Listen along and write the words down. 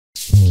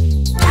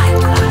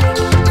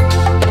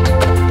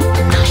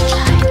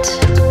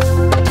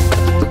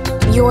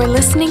You're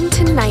listening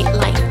to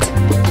Nightlight.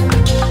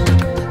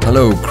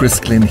 Hello, Chris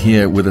Glynn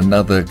here with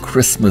another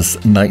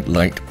Christmas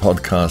Nightlight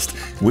podcast,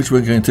 in which we're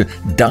going to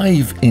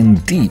dive in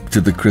deep to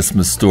the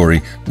Christmas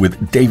story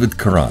with David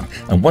Kiran.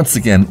 And once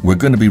again, we're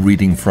going to be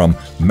reading from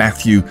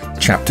Matthew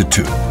chapter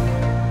 2.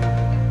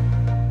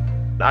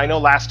 I know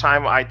last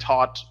time I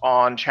taught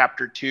on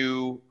chapter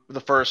 2,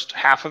 the first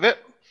half of it,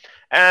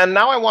 and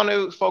now I want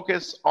to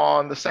focus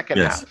on the second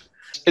half.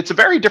 It's a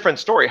very different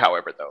story,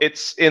 however, though.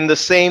 It's in the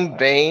same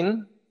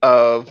vein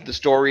of the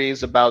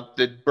stories about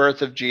the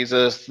birth of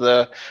Jesus,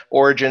 the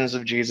origins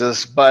of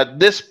Jesus, but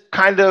this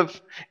kind of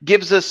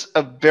gives us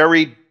a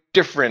very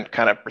different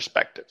kind of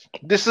perspective.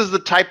 This is the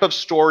type of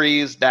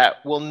stories that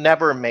will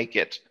never make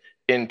it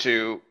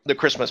into the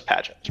Christmas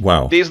pageant.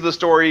 Wow. These are the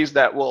stories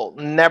that will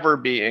never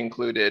be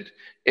included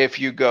if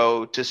you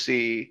go to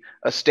see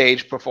a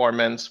stage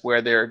performance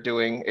where they're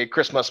doing a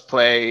Christmas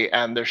play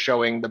and they're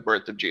showing the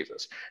birth of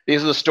Jesus.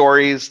 These are the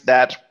stories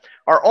that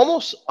are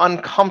almost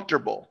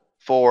uncomfortable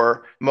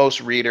for most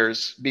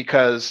readers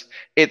because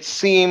it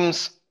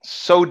seems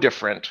so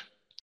different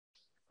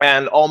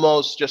and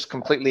almost just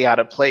completely out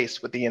of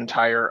place with the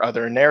entire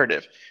other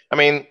narrative. I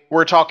mean,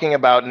 we're talking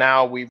about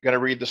now, we're going to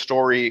read the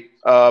story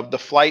of the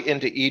flight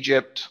into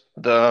Egypt,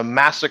 the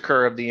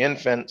massacre of the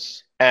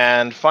infants,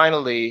 and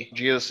finally,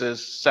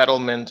 Jesus'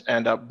 settlement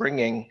and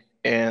upbringing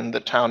in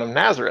the town of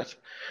Nazareth.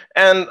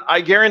 And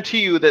I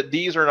guarantee you that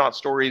these are not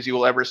stories you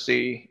will ever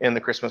see in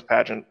the Christmas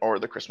pageant or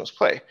the Christmas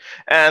play.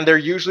 And they're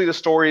usually the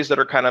stories that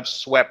are kind of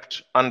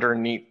swept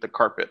underneath the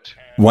carpet.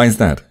 Why is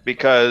that?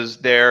 Because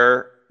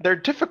they're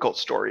difficult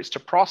stories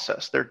to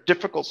process. They're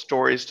difficult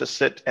stories to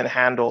sit and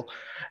handle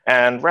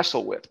and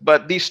wrestle with.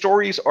 But these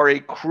stories are a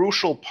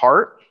crucial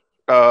part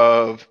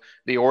of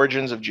the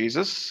origins of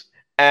Jesus,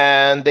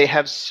 and they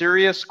have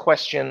serious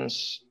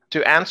questions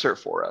to answer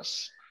for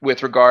us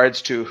with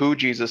regards to who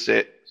Jesus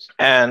is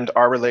and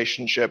our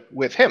relationship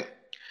with him.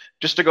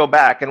 Just to go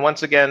back, and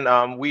once again,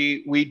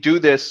 we do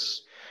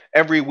this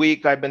every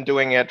week. I've been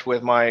doing it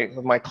with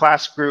my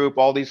class group.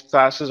 All these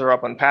classes are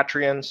up on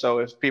Patreon, so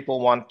if people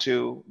want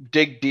to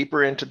dig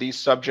deeper into these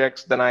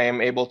subjects than I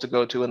am able to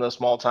go to in the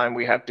small time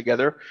we have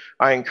together,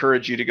 I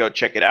encourage you to go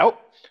check it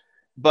out.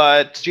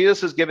 But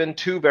Jesus is given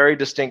two very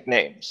distinct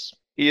names.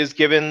 He is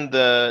given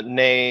the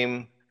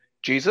name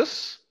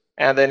Jesus,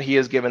 and then he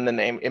is given the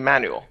name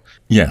Emmanuel.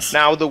 Yes.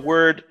 Now, the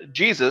word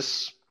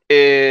Jesus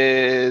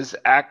is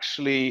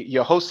actually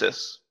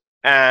Yehosis,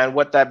 and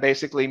what that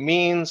basically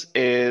means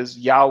is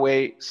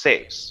Yahweh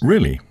saves.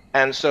 Really?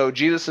 And so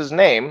Jesus'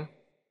 name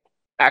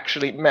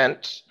actually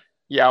meant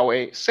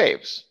Yahweh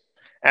saves.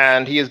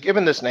 And he is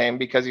given this name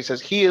because he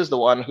says he is the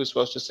one who's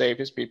supposed to save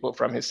his people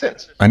from his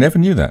sins. I never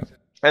knew that.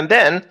 And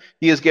then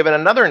he is given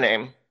another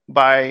name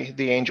by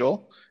the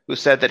angel who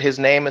said that his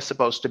name is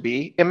supposed to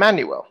be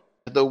Emmanuel.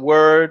 The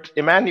word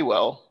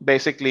Emmanuel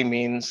basically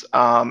means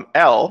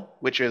El,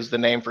 which is the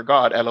name for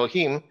God,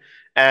 Elohim,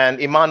 and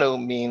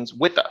Imanu means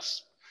with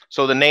us.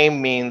 So the name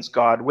means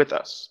God with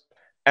us.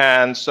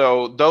 And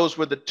so those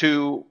were the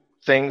two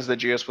things that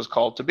Jesus was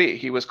called to be.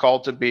 He was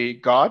called to be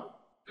God,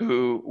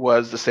 who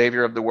was the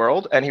savior of the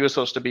world, and he was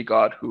supposed to be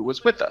God who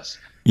was with us.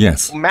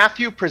 Yes.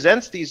 Matthew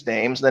presents these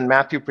names, then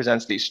Matthew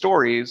presents these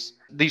stories.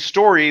 These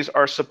stories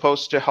are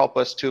supposed to help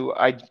us to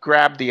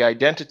grab the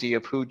identity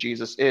of who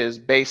Jesus is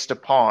based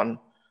upon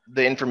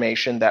the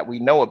information that we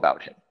know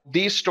about him.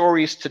 These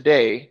stories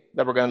today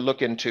that we're going to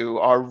look into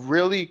are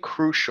really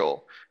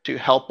crucial to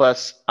help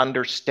us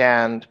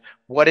understand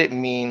what it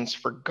means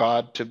for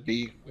God to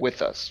be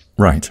with us.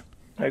 Right.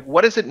 Like,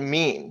 what does it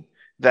mean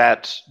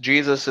that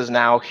Jesus is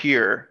now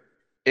here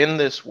in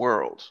this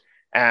world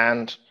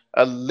and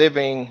a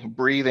living,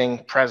 breathing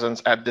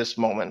presence at this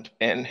moment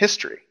in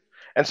history?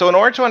 And so in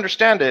order to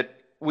understand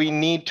it, we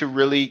need to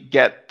really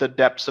get the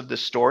depths of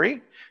this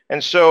story.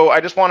 And so I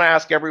just want to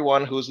ask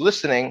everyone who's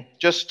listening,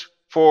 just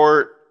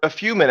for a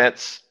few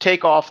minutes,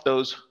 take off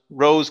those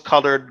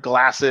rose-colored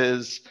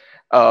glasses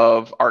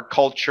of our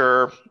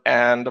culture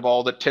and of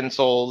all the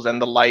tinsels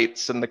and the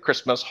lights and the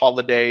Christmas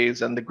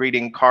holidays and the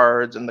greeting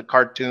cards and the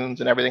cartoons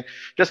and everything.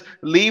 Just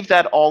leave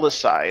that all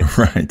aside.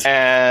 Right.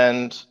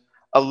 And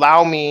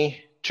allow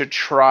me to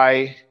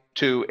try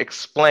to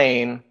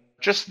explain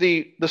just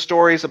the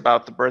stories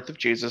about the birth of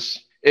Jesus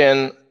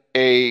in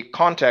a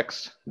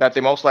context that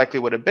they most likely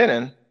would have been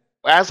in.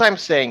 As I'm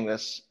saying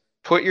this,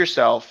 put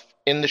yourself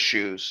in the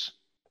shoes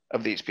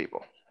of these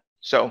people.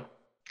 So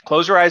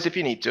close your eyes if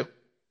you need to,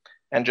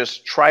 and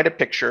just try to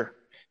picture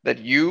that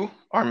you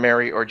are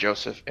Mary or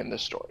Joseph in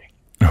this story.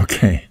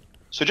 Okay.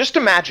 So just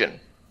imagine,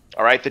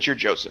 all right, that you're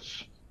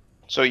Joseph.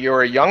 So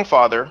you're a young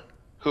father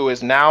who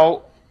has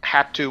now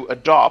had to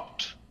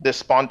adopt this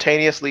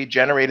spontaneously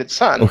generated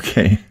son.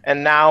 Okay.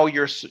 And now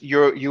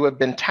you have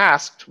been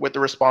tasked with the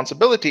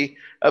responsibility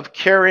of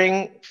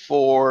caring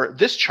for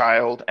this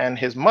child and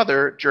his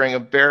mother during a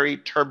very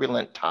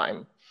turbulent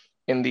time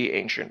in the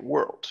ancient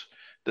world.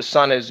 The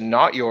son is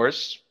not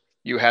yours.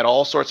 You had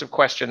all sorts of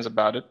questions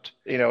about it.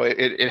 You know,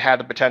 it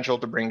had the potential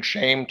to bring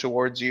shame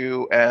towards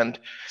you. And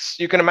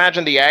you can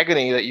imagine the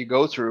agony that you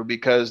go through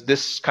because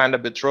this kind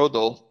of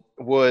betrothal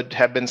would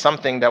have been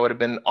something that would have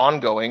been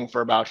ongoing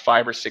for about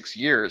 5 or 6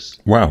 years.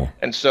 Wow.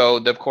 And so,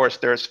 of course,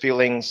 there's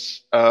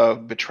feelings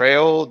of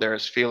betrayal,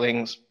 there's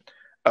feelings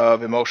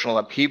of emotional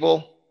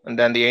upheaval. And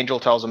then the angel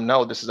tells him,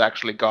 no, this is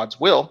actually God's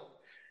will.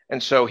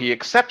 And so he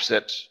accepts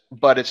it,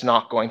 but it's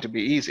not going to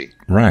be easy.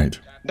 Right.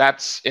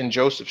 That's in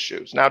Joseph's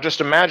shoes. Now,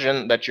 just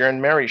imagine that you're in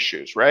Mary's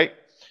shoes, right?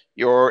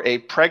 You're a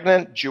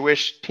pregnant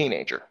Jewish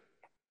teenager.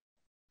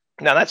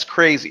 Now, that's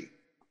crazy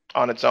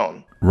on its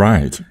own.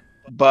 Right.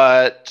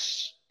 But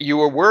you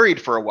were worried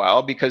for a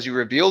while because you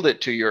revealed it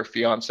to your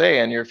fiance,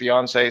 and your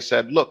fiance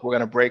said, look, we're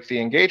going to break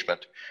the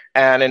engagement.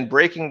 And in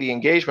breaking the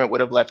engagement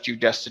would have left you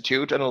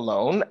destitute and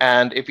alone.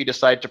 And if he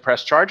decided to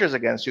press charges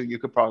against you, you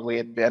could probably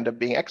end up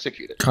being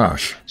executed.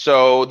 Gosh.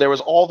 So there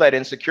was all that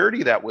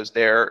insecurity that was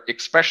there,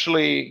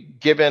 especially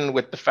given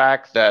with the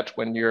fact that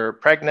when you're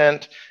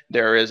pregnant,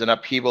 there is an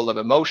upheaval of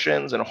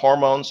emotions and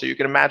hormones. So you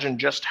can imagine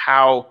just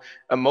how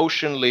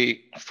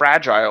emotionally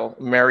fragile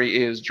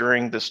Mary is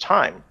during this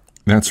time.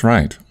 That's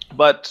right.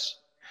 But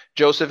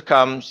Joseph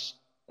comes,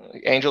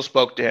 the angel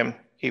spoke to him,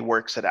 he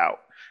works it out.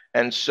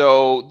 And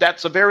so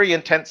that's a very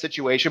intense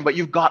situation, but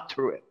you got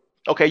through it.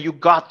 Okay, you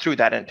got through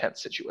that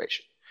intense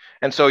situation.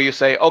 And so you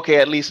say,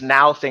 okay, at least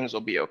now things will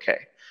be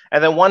okay.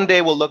 And then one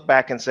day we'll look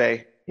back and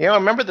say,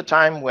 remember the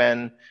time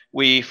when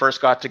we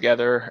first got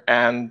together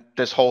and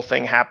this whole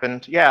thing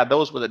happened? Yeah,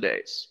 those were the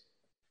days.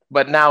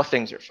 But now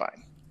things are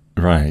fine.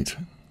 Right.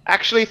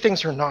 Actually,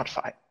 things are not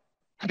fine.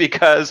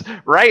 Because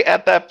right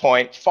at that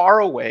point, far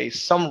away,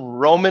 some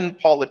Roman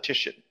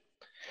politician,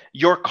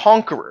 your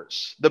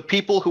conquerors, the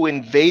people who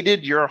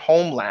invaded your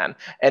homeland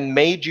and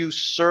made you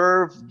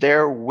serve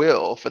their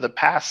will for the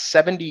past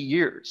 70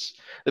 years,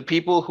 the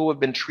people who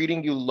have been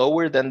treating you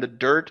lower than the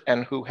dirt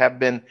and who have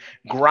been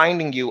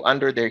grinding you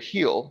under their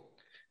heel,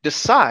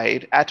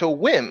 decide at a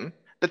whim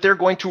that they're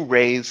going to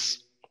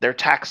raise their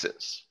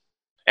taxes.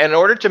 And in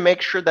order to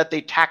make sure that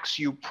they tax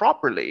you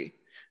properly,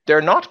 they're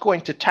not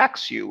going to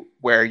tax you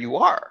where you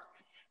are.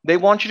 They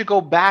want you to go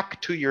back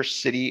to your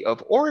city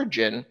of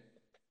origin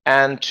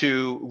and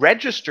to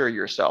register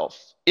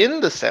yourself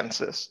in the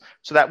census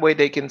so that way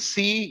they can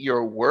see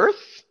your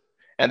worth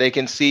and they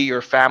can see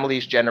your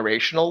family's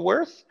generational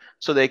worth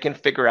so they can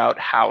figure out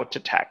how to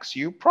tax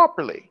you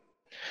properly.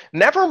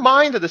 Never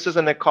mind that this is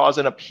going to cause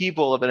an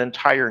upheaval of an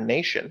entire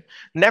nation.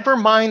 Never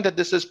mind that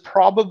this is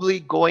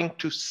probably going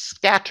to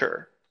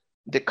scatter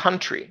the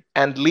country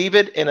and leave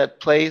it in a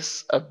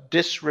place of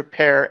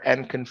disrepair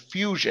and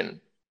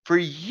confusion for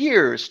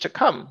years to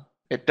come.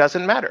 It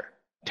doesn't matter.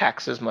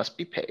 Taxes must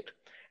be paid.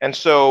 And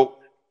so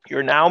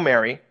you're now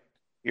married,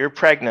 you're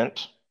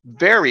pregnant,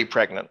 very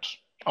pregnant,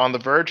 on the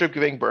verge of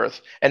giving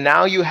birth, and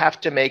now you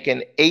have to make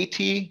an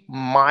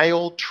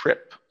 80-mile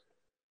trip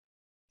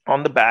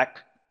on the back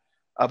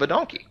of a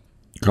donkey.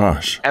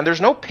 Gosh. And there's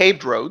no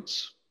paved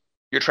roads.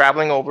 You're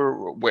traveling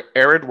over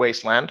arid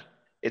wasteland.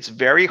 It's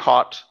very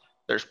hot.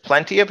 There's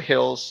plenty of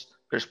hills.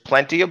 There's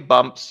plenty of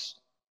bumps.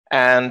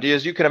 And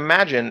as you can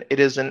imagine,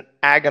 it is an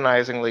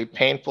agonizingly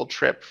painful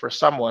trip for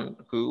someone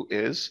who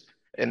is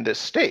in this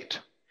state.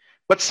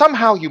 But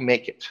somehow you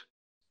make it,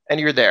 and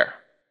you're there,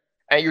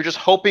 and you're just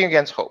hoping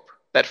against hope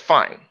that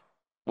fine,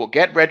 we'll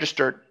get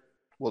registered,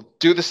 we'll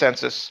do the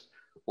census,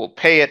 we'll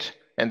pay it,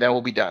 and then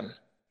we'll be done.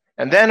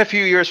 And then a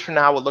few years from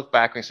now, we'll look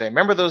back and say,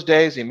 remember those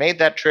days? We made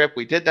that trip,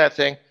 we did that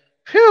thing.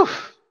 Phew,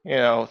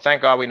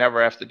 thank God we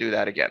never have to do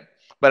that again.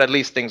 But at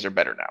least things are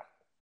better now.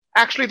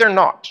 Actually, they're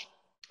not,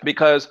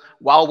 because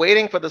while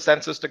waiting for the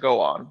census to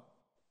go on,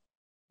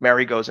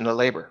 Mary goes into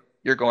labor.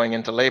 You're going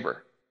into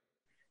labor.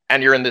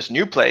 And you're in this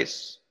new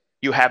place.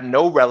 You have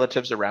no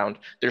relatives around.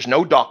 There's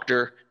no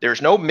doctor.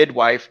 There's no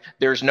midwife.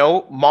 There's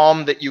no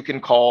mom that you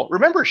can call.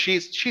 Remember,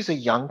 she's a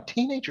young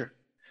teenager.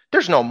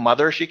 There's no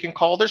mother she can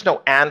call. There's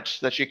no aunt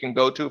that she can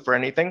go to for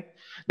anything.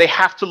 They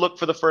have to look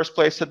for the first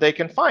place that they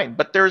can find,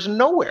 but there's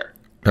nowhere.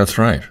 That's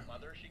right.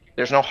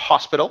 There's no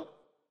hospital.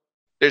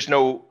 There's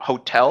no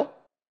hotel.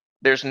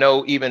 There's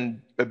no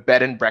even a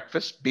bed and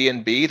breakfast,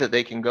 B&B, that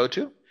they can go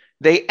to.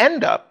 They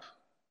end up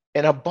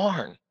in a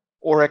barn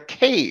or a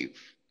cave.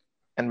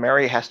 And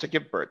Mary has to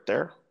give birth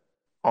there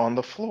on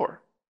the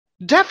floor.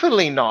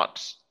 Definitely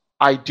not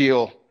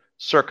ideal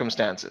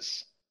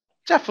circumstances.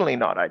 Definitely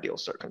not ideal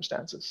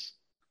circumstances.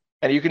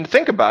 And you can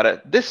think about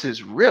it, this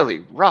is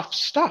really rough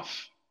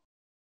stuff.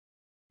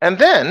 And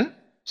then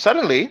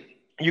suddenly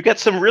you get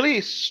some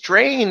really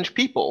strange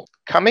people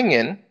coming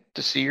in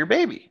to see your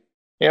baby.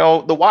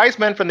 The wise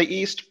men from the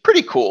East,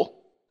 pretty cool.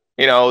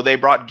 They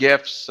brought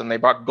gifts and they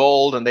brought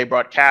gold and they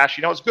brought cash.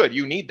 It's good.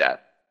 You need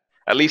that.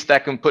 At least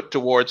that can put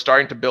towards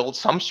starting to build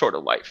some sort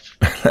of life.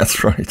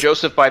 That's right.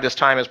 Joseph, by this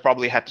time, has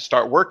probably had to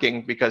start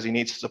working because he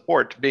needs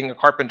support. Being a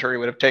carpenter, he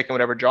would have taken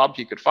whatever job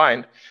he could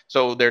find.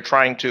 So they're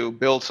trying to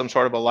build some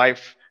sort of a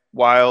life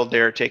while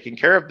they're taking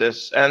care of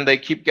this. And they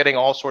keep getting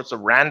all sorts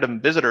of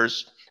random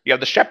visitors. You have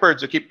the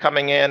shepherds who keep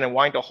coming in and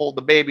wanting to hold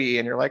the baby.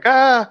 And you're like,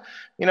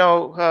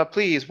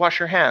 please wash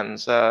your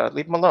hands.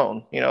 Leave them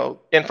alone.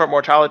 Infant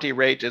mortality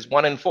rate is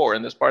 1 in 4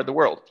 in this part of the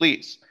world.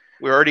 Please.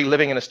 We're already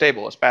living in a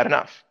stable. It's bad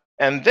enough.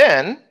 And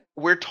then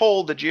we're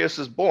told that Jesus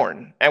is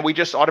born, and we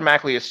just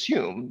automatically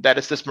assume that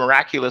it's this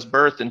miraculous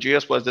birth, and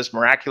Jesus was this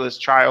miraculous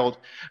child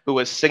who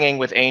was singing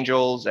with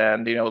angels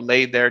and,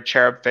 laid there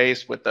cherub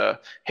face with the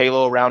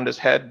halo around his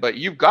head. But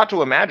you've got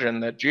to imagine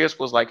that Jesus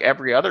was like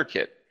every other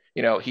kid.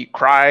 He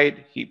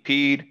cried, he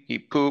peed, he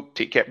pooped,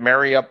 he kept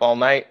Mary up all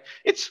night.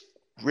 It's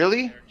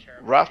really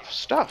rough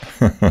stuff.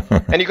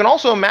 And you can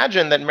also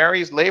imagine that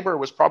Mary's labor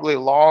was probably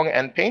long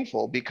and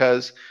painful,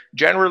 because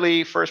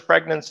generally first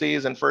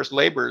pregnancies and first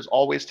labors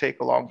always take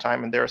a long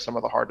time, and they're some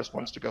of the hardest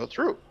ones to go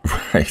through.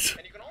 Right.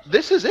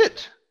 This is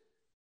it.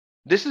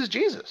 This is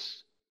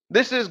Jesus.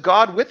 This is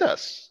God with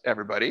us,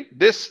 everybody.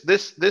 This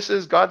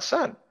is God's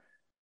son.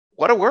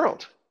 What a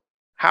world.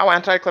 How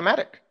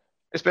anticlimactic.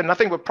 It's been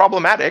nothing but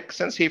problematic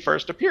since he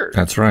first appeared.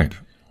 That's right.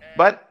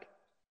 But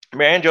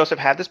Mary and Joseph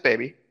had this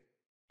baby,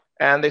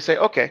 and they say,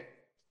 okay,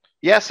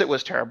 yes, it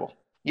was terrible.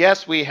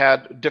 Yes, we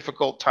had a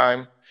difficult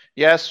time.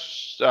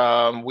 Yes,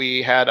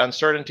 we had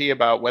uncertainty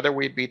about whether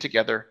we'd be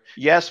together.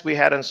 Yes, we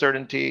had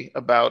uncertainty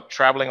about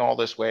traveling all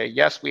this way.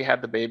 Yes, we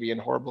had the baby in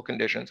horrible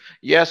conditions.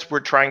 Yes, we're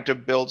trying to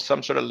build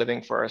some sort of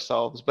living for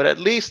ourselves, but at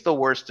least the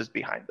worst is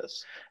behind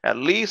us. At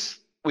least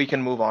we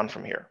can move on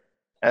from here.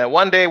 And then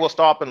one day we'll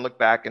stop and look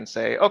back and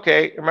say,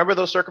 okay, remember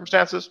those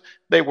circumstances?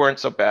 They weren't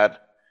so bad.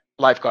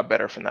 Life got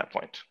better from that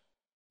point.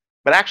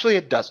 But actually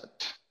it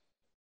doesn't.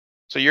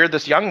 So you're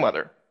this young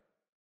mother,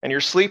 and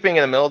you're sleeping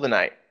in the middle of the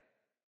night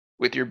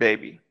with your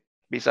baby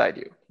beside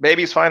you.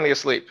 Baby's finally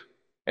asleep.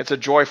 It's a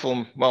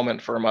joyful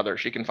moment for a mother.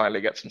 She can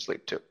finally get some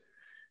sleep too.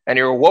 And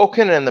you're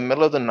awoken in the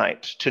middle of the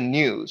night to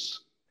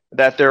news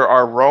that there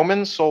are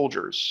Roman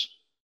soldiers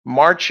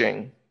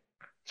marching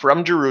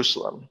from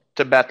Jerusalem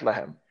to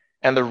Bethlehem.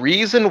 And the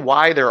reason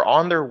why they're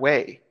on their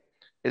way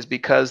is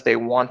because they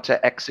want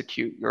to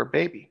execute your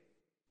baby.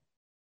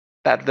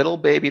 That little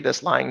baby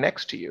that's lying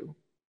next to you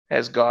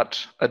has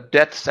got a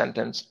death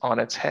sentence on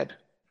its head.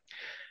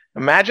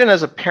 Imagine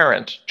as a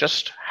parent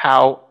just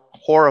how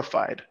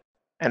horrified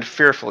and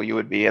fearful you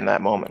would be in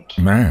that moment.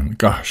 Man,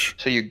 gosh.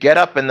 So you get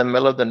up in the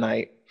middle of the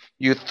night,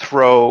 you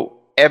throw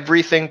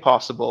everything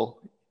possible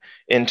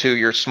into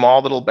your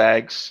small little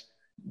bags,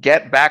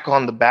 get back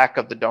on the back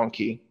of the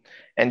donkey,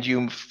 and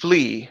you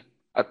flee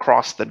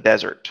across the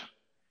desert.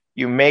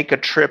 You make a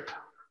trip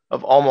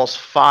of almost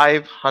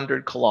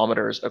 500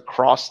 kilometers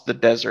across the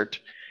desert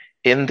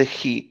in the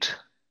heat,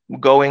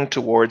 going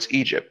towards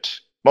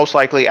Egypt. Most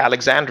likely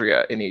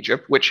Alexandria in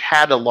Egypt, which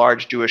had a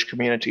large Jewish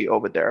community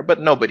over there, but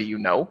nobody you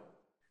know.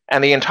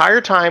 And the entire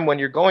time when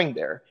you're going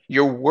there,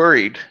 you're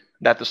worried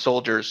that the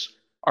soldiers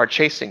are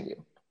chasing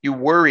you. You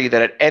worry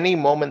that at any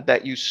moment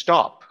that you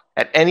stop,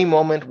 at any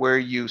moment where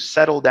you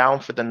settle down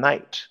for the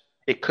night,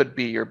 it could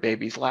be your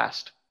baby's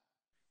last.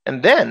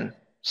 And then,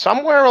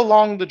 somewhere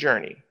along the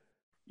journey,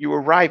 you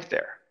arrive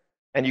there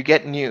and you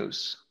get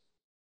news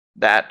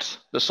that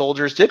the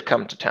soldiers did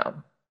come to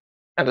town,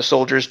 and the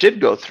soldiers did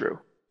go through,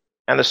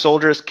 and the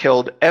soldiers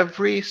killed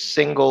every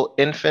single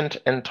infant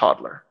and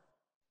toddler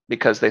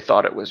because they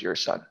thought it was your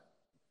son.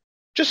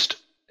 Just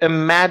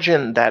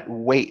imagine that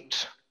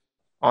weight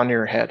on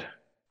your head,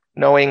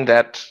 knowing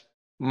that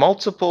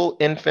multiple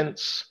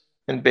infants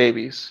and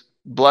babies,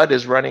 blood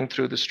is running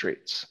through the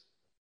streets.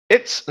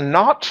 It's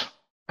not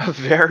a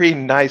very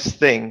nice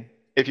thing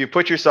if you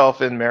put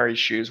yourself in Mary's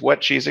shoes,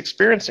 what she's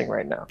experiencing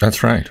right now.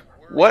 That's right.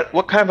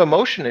 What kind of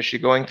emotion is she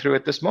going through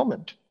at this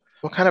moment?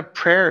 What kind of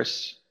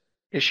prayers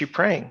is she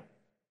praying?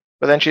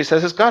 But then she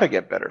says, it's got to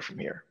get better from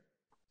here.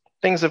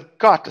 Things have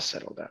got to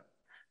settle down.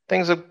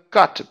 Things have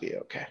got to be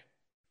okay.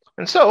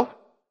 And so,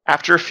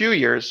 after a few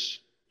years,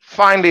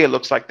 finally it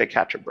looks like they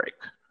catch a break.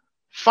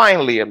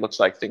 Finally, it looks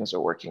like things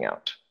are working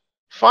out.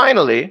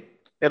 Finally,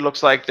 it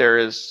looks like there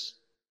is,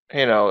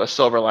 a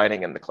silver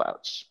lining in the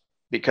clouds,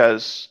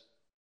 because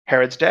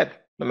Herod's dead.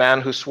 The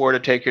man who swore to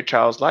take your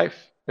child's life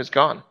is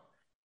gone.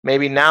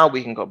 Maybe now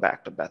we can go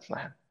back to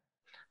Bethlehem.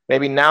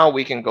 Maybe now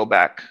we can go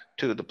back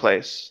to the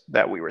place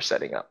that we were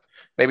setting up.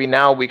 Maybe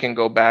now we can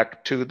go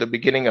back to the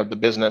beginning of the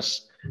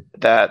business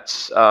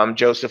that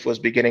Joseph was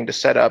beginning to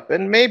set up,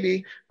 and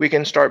maybe we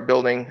can start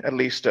building at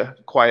least a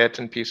quiet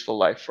and peaceful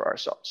life for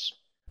ourselves.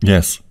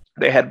 Yes.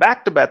 They head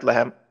back to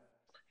Bethlehem,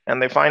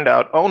 and they find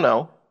out, oh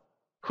no,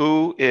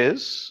 who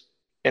is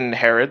in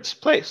Herod's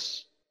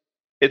place?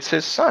 It's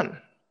his son.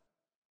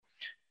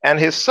 And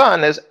his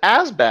son is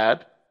as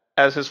bad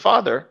as his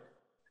father,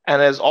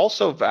 and has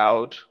also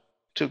vowed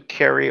to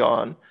carry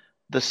on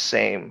the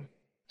same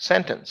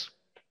sentence.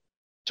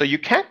 So you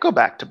can't go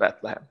back to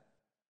Bethlehem.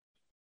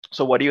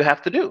 So what do you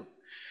have to do?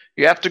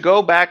 You have to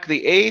go back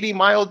the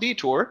 80-mile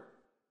detour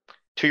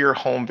to your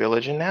home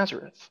village in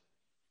Nazareth.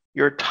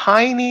 Your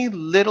tiny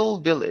little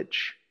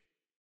village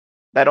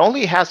that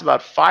only has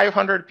about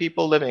 500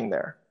 people living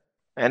there.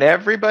 And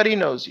everybody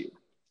knows you.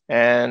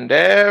 And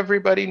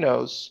everybody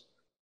knows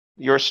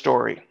your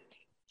story.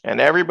 And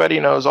everybody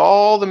knows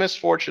all the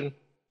misfortune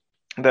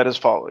that has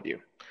followed you.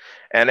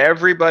 And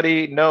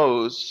everybody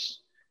knows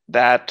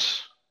that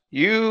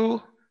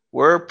you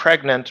were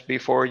pregnant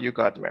before you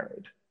got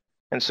married.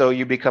 And so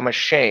you become a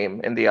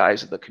shame in the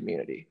eyes of the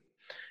community.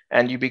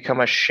 And you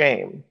become a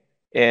shame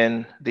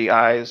in the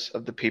eyes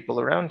of the people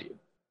around you.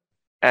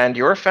 And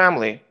your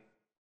family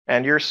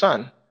and your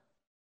son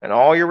and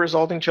all your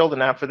resulting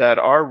children after that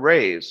are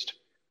raised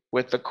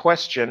with the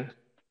question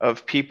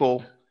of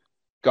people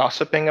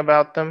gossiping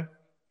about them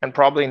and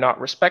probably not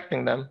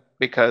respecting them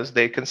because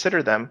they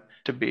consider them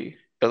to be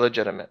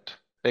illegitimate.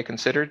 They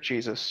consider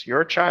Jesus,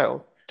 your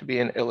child, to be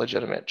an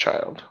illegitimate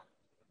child.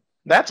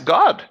 That's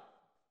God.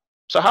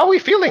 So how are we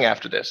feeling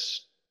after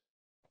this?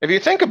 If you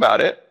think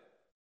about it,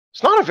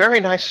 it's not a very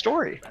nice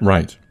story.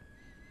 Right.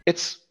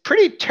 It's a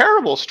pretty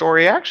terrible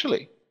story,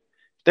 actually.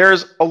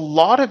 There's a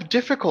lot of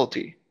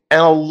difficulty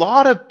and a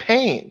lot of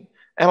pain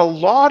and a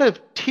lot of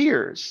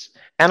tears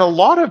and a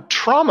lot of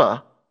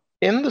trauma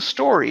in the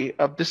story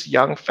of this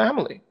young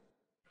family.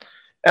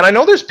 And I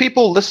know there's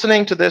people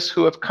listening to this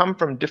who have come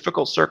from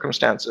difficult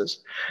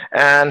circumstances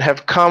and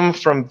have come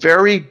from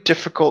very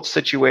difficult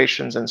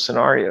situations and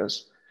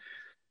scenarios.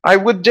 I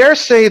would dare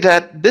say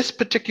that this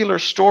particular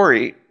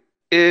story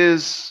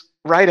is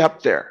right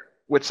up there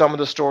with some of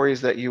the stories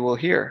that you will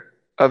hear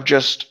of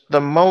just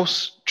the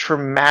most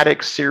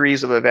traumatic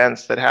series of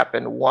events that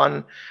happen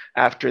one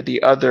after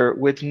the other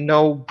with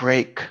no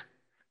break,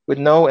 with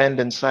no end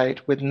in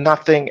sight, with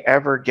nothing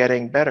ever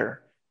getting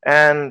better.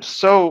 And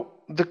so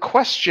the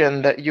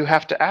question that you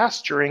have to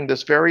ask during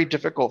this very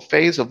difficult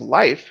phase of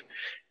life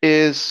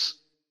is,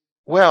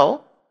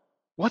 well,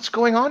 what's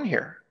going on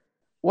here?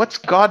 What's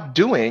God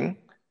doing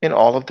in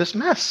all of this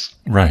mess?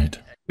 Right.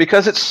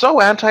 Because it's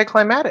so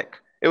anticlimactic.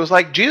 It was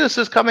like Jesus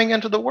is coming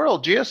into the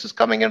world. Jesus is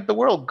coming into the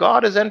world.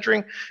 God is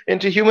entering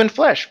into human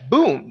flesh.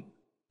 Boom.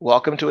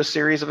 Welcome to a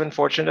series of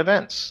unfortunate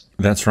events.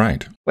 That's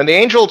right. When the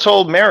angel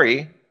told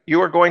Mary,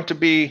 you are going to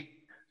be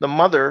the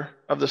mother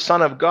of the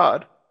Son of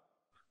God,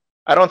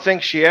 I don't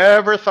think she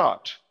ever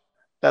thought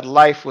that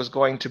life was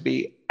going to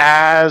be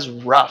as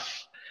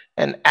rough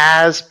and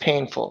as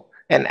painful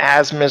and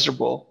as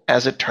miserable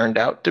as it turned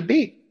out to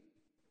be.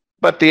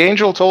 But the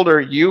angel told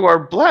her, you are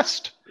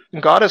blessed.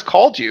 And God has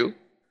called you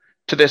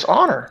to this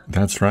honor.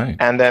 That's right.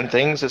 And then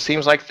it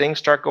seems like things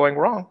start going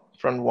wrong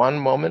from one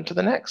moment to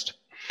the next.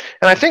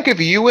 And I think if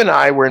you and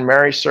I were in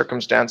Mary's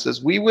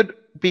circumstances, we would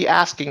be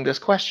asking this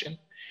question.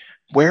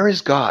 Where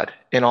is God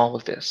in all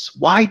of this?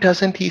 Why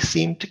doesn't he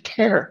seem to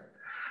care?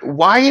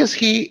 Why is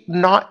he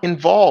not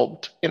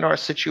involved in our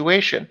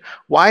situation?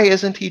 Why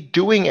isn't he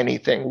doing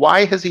anything?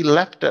 Why has he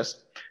left us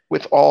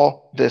with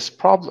all this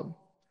problem?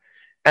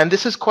 And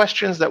this is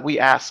questions that we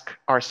ask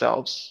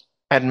ourselves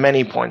at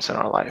many points in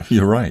our life.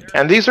 You're right.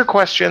 And these are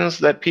questions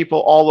that people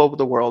all over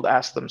the world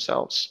ask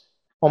themselves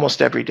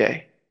almost every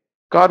day.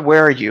 God,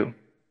 where are you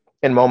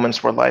in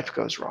moments where life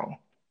goes wrong?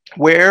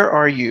 Where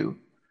are you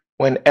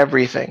when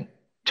everything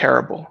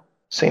terrible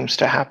seems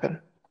to happen?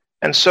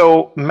 And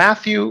so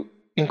Matthew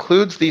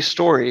includes these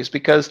stories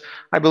because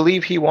I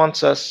believe he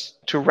wants us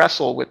to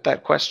wrestle with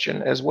that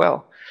question as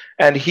well.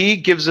 And he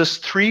gives us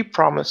 3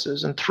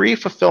 promises and 3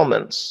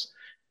 fulfillments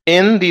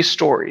in these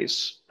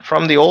stories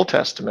from the Old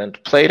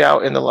Testament played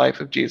out in the life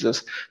of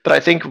Jesus that I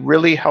think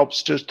really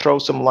helps to throw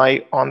some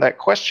light on that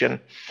question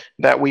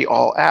that we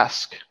all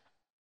ask.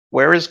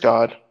 Where is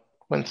God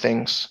when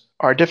things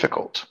are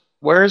difficult?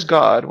 Where is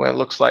God when it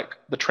looks like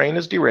the train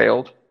is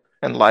derailed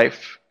and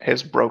life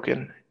has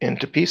broken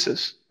into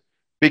pieces?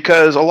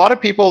 Because a lot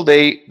of people,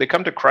 they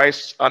come to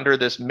Christ under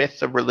this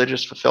myth of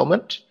religious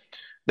fulfillment.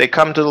 They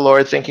come to the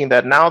Lord thinking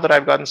that now that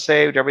I've gotten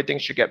saved, everything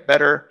should get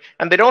better.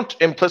 And they don't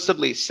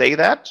implicitly say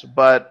that,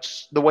 but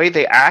the way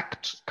they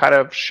act kind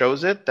of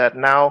shows it, that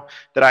now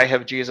that I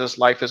have Jesus,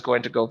 life is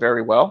going to go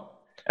very well.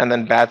 And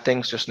then bad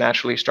things just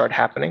naturally start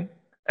happening.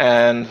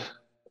 And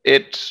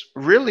it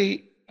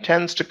really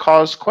tends to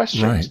cause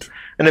questions. Right.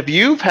 And if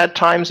you've had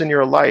times in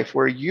your life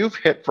where you've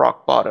hit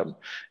rock bottom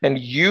and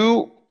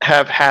you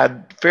have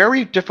had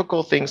very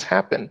difficult things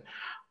happen,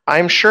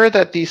 I'm sure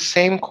that these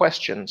same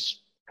questions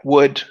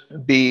would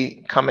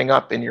be coming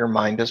up in your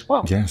mind as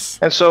well. Yes.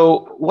 And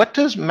so what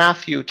does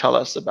Matthew tell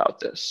us about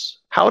this?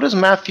 How does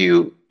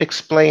Matthew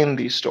explain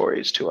these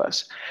stories to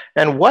us?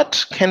 And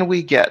what can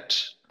we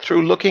get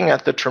through looking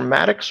at the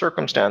traumatic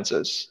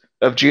circumstances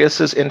of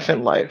Jesus'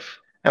 infant life?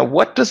 And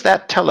what does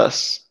that tell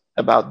us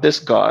about this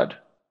God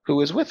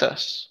who is with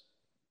us?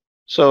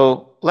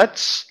 So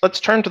let's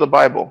turn to the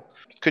Bible.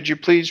 Could you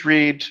please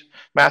read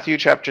Matthew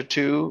chapter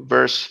 2,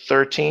 verse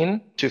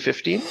 13 to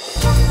 15?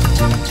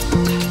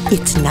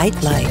 It's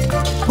Nightlight.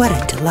 What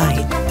a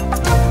delight.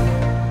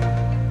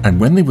 And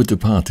when they were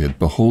departed,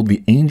 behold,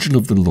 the angel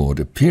of the Lord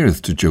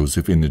appeareth to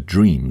Joseph in a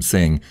dream,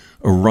 saying,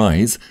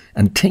 Arise,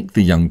 and take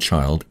the young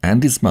child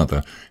and his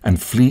mother, and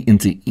flee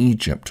into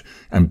Egypt,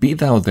 and be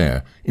thou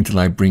there until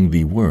I bring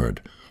thee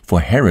word.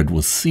 For Herod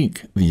will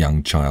seek the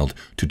young child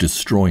to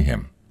destroy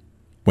him.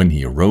 When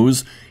he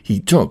arose, he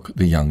took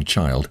the young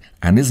child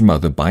and his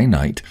mother by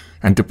night,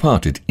 and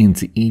departed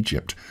into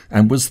Egypt,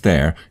 and was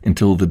there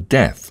until the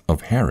death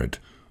of Herod,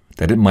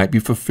 that it might be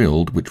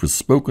fulfilled which was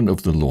spoken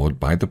of the Lord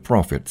by the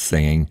prophet,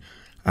 saying,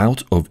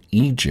 Out of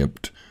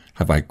Egypt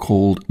have I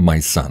called my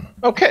son.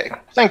 Okay,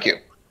 thank you.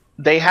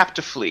 They have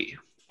to flee.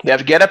 They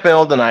have to get up in the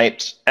middle of the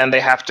night, and they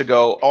have to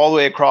go all the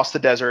way across the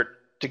desert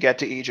to get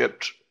to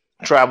Egypt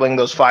traveling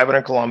those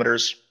 500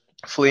 kilometers,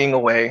 fleeing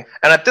away.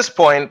 And at this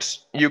point,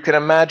 you can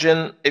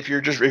imagine if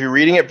you're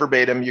reading it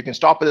verbatim, you can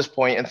stop at this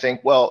point and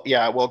think, well,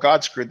 yeah, well,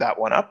 God screwed that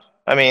one up.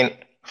 I mean,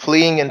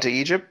 fleeing into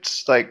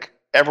Egypt, like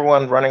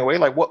everyone running away,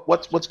 like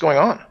what's going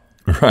on?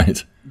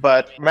 Right.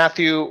 But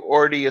Matthew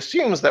already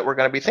assumes that we're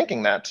going to be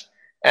thinking that.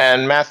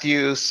 And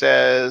Matthew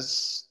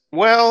says,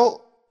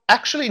 well,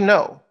 actually,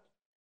 no.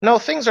 No,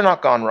 things are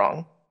not gone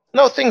wrong.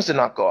 No, things did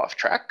not go off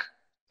track.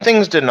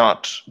 Things did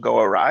not go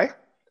awry.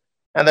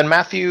 And then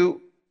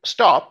Matthew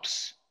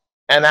stops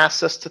and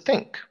asks us to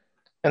think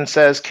and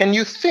says, can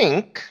you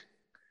think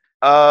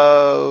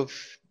of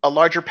a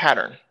larger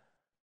pattern?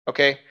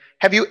 Okay.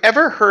 Have you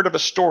ever heard of a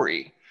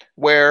story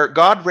where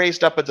God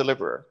raised up a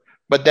deliverer,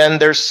 but then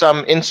there's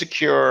some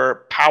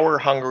insecure,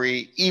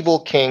 power-hungry, evil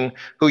king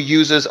who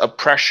uses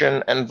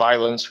oppression and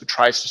violence, who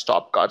tries to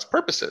stop God's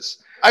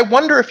purposes? I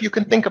wonder if you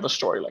can think of a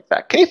story like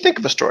that. Can you think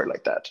of a story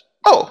like that?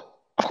 Oh,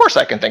 of course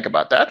I can think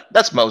about that.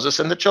 That's Moses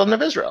and the children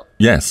of Israel.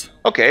 Yes.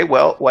 Okay,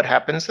 well, what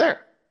happens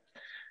there?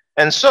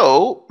 And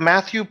so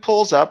Matthew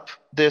pulls up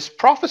this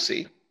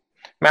prophecy.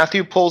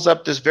 Matthew pulls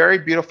up this very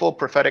beautiful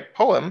prophetic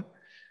poem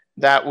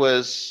that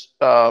was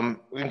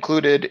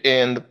included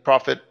in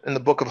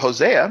the book of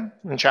Hosea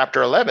in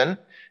chapter 11.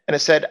 And it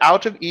said,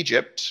 out of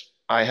Egypt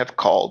I have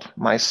called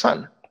my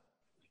son.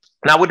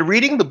 Now, with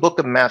reading the book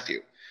of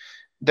Matthew,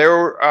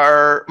 there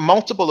are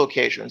multiple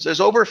occasions.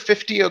 There's over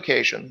 50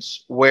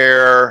 occasions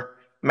where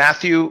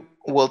Matthew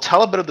will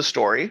tell a bit of the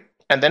story,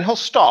 and then he'll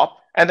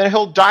stop, and then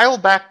he'll dial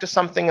back to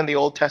something in the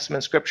Old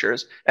Testament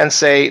scriptures and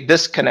say,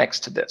 this connects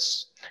to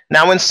this.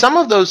 Now, in some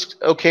of those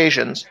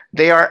occasions,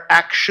 they are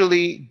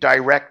actually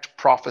direct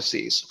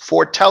prophecies,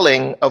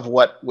 foretelling of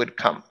what would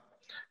come.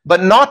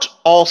 But not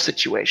all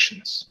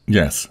situations.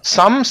 Yes.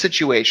 Some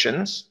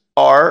situations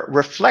are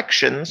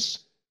reflections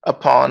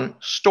upon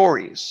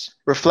stories,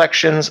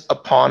 reflections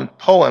upon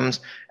poems,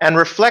 and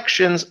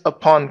reflections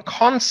upon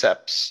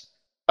concepts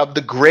of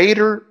the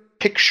greater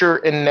picture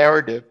and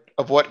narrative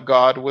of what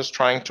God was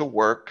trying to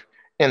work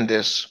in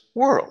this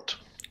world.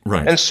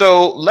 Right. And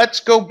so let's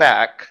go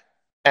back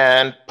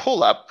and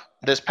pull up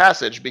this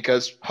passage,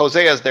 because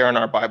Hosea is there in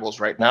our Bibles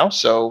right now,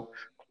 so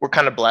we're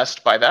kind of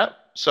blessed by that.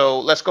 So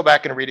let's go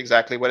back and read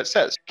exactly what it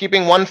says.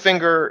 Keeping one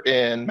finger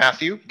in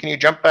Matthew, can you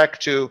jump back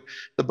to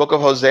the book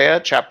of Hosea,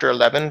 chapter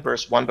 11,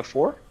 verse 1 to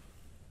 4?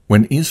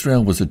 When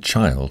Israel was a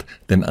child,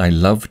 then I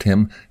loved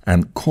him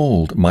and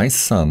called my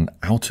son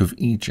out of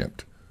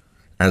Egypt.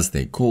 As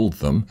they called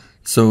them,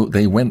 so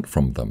they went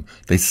from them.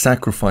 They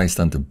sacrificed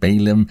unto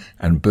Baalim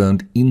and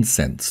burned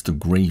incense to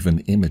graven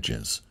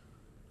images.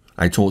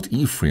 I taught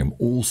Ephraim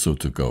also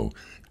to go,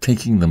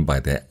 taking them by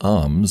their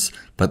arms,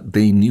 but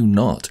they knew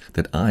not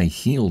that I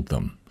healed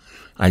them.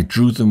 I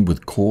drew them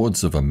with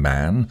cords of a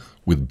man,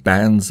 with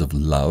bands of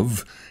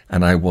love,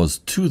 and I was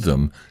to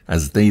them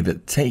as they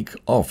that take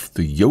off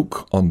the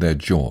yoke on their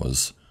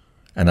jaws,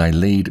 and I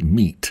laid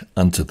meat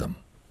unto them.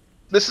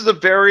 This is a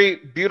very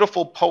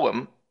beautiful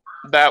poem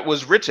that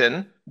was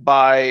written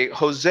by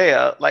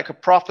Hosea like a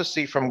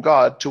prophecy from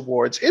God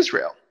towards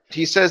Israel.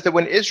 He says that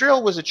when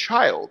Israel was a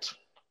child,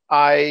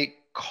 I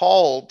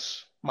called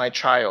my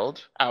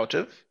child out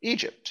of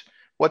Egypt.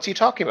 What's he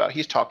talking about?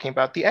 He's talking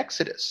about the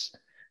Exodus.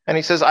 And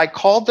he says, I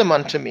called them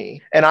unto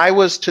me, and I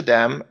was to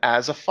them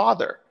as a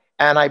father,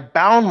 and I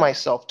bound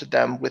myself to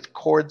them with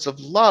cords of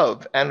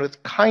love and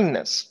with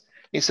kindness.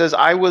 He says,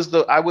 I was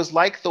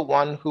like the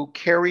one who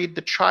carried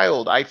the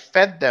child. I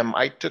fed them.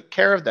 I took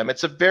care of them.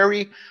 It's a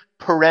very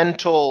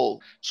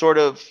parental sort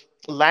of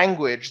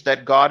language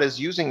that God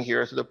is using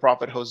here through the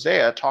prophet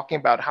Hosea, talking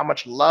about how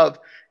much love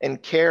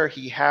and care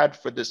he had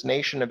for this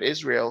nation of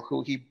Israel,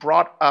 who he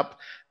brought up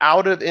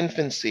out of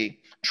infancy,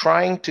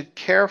 trying to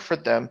care for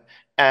them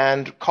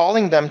and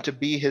calling them to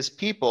be his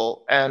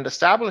people and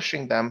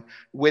establishing them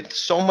with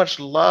so much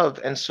love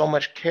and so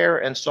much care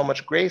and so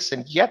much grace.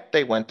 And yet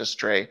they went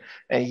astray,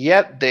 and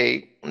yet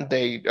they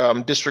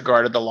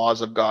disregarded the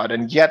laws of God,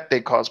 and yet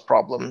they caused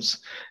problems,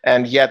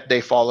 and yet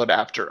they followed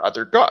after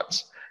other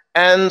gods.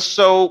 And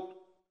so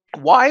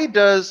why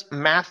does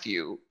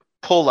Matthew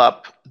pull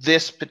up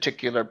this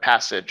particular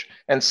passage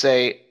and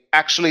say,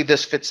 actually,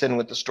 this fits in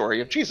with the story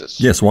of Jesus?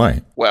 Yes,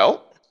 why?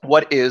 Well,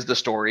 what is the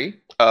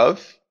story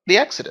of the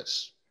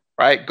Exodus,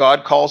 right?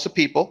 God calls a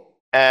people,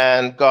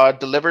 and God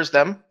delivers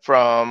them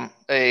from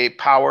a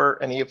power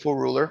and evil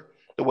ruler.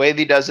 The way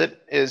he does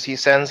it is he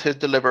sends his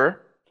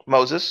deliverer,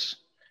 Moses,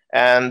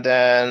 and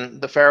then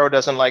the Pharaoh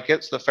doesn't like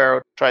it, so the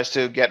Pharaoh tries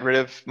to get rid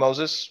of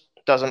Moses.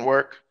 Doesn't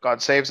work.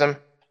 God saves him.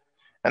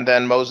 And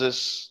then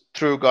Moses,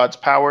 through God's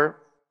power,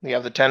 we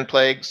have the 10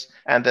 plagues,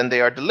 and then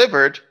they are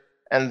delivered,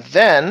 and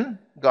then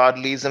God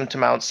leads them to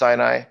Mount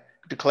Sinai,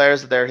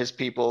 declares that they're his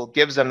people,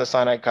 gives them the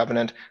Sinai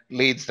covenant,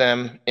 leads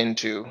them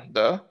into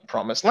the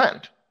promised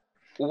land.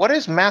 What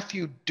is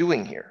Matthew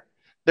doing here?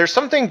 There's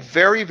something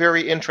very,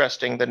 very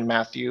interesting that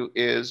Matthew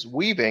is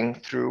weaving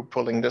through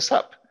pulling this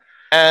up.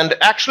 And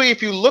actually,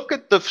 if you look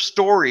at the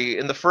story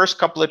in the first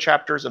couple of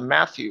chapters of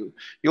Matthew,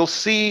 you'll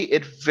see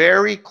it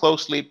very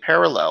closely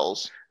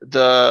parallels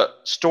the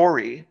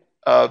story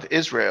of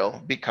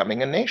Israel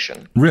becoming a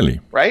nation. Really?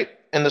 Right?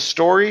 In the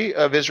story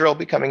of Israel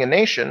becoming a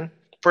nation,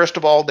 first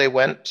of all, they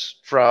went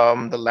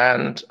from the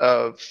land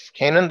of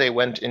Canaan, they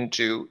went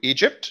into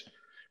Egypt,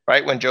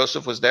 right, when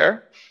Joseph was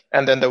there.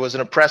 And then there was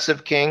an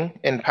oppressive king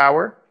in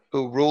power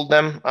who ruled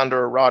them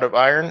under a rod of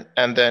iron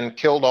and then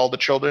killed all the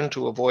children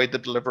to avoid the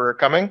deliverer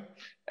coming.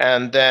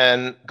 And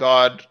then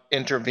God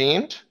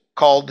intervened,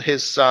 called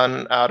his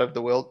son out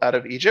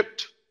of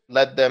Egypt,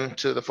 led them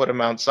to the foot of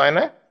Mount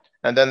Sinai,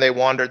 and then they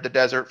wandered the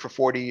desert for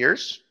 40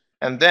 years.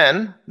 And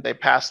then they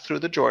passed through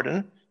the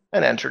Jordan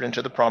and entered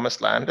into the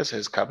promised land as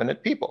his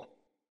covenant people.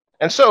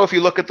 And so if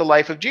you look at the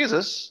life of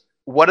Jesus,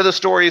 what are the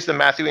stories that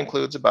Matthew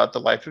includes about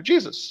the life of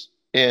Jesus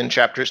in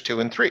chapters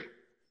 2 and 3?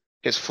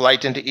 His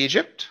flight into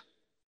Egypt.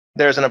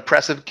 There's an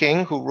oppressive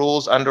king who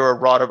rules under a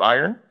rod of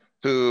iron,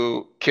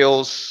 who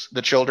kills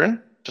the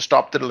children to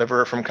stop the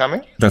deliverer from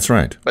coming. That's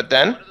right. But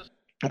then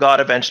God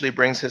eventually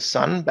brings his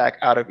son back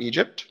out of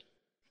Egypt.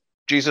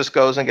 Jesus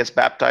goes and gets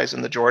baptized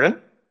in the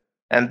Jordan,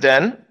 and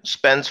then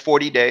spends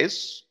 40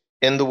 days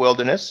in the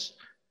wilderness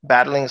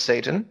battling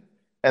Satan,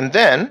 and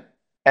then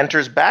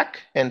enters back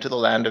into the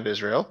land of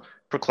Israel,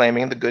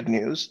 proclaiming the good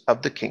news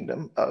of the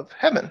kingdom of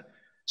heaven.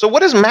 So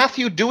what is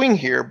Matthew doing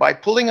here by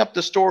pulling up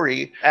the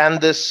story and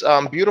this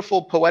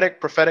beautiful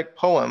poetic prophetic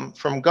poem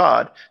from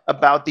God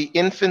about the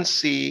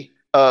infancy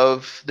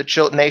of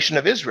the nation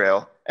of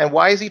Israel? And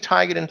why is he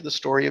tying it into the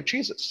story of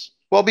Jesus?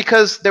 Well,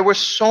 because there were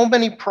so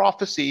many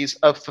prophecies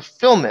of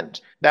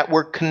fulfillment that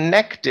were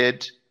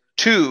connected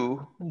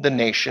to the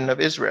nation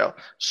of Israel.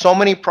 So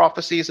many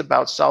prophecies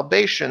about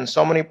salvation,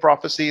 so many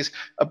prophecies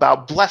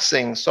about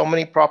blessing, so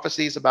many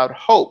prophecies about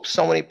hope,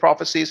 so many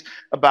prophecies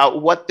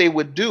about what they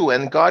would do.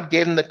 And God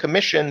gave them the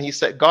commission.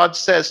 God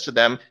says to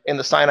them in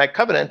the Sinai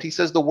covenant, he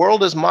says, the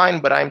world is mine,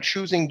 but I'm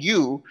choosing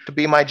you to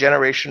be my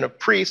generation of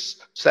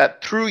priests so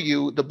that through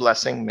you the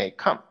blessing may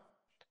come.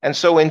 And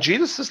so in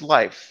Jesus'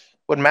 life,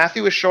 what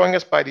Matthew is showing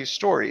us by these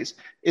stories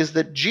is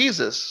that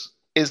Jesus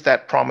is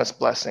that promised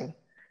blessing.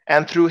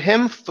 And through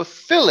him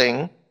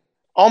fulfilling,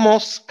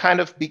 almost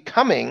kind of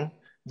becoming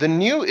the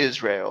new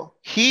Israel,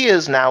 he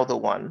is now the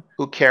one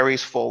who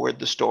carries forward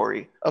the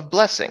story of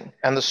blessing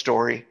and the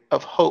story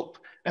of hope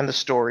and the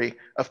story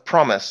of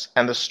promise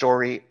and the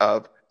story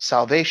of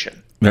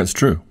salvation. That's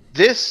true.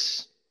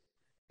 This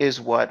is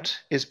what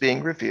is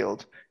being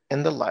revealed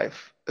in the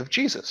life of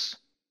Jesus.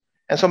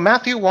 And so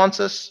Matthew wants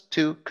us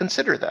to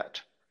consider that.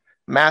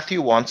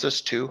 Matthew wants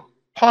us to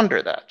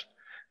ponder that.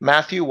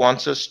 Matthew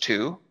wants us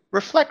to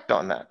reflect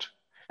on that.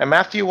 And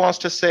Matthew wants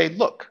to say,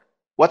 look,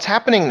 what's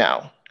happening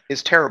now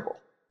is terrible,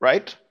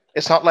 right?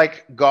 It's not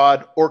like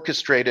God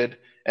orchestrated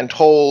and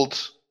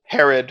told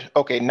Herod,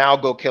 okay, now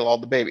go kill all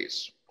the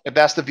babies. If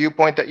that's the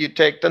viewpoint that you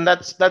take, then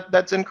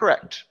that's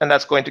incorrect. And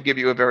that's going to give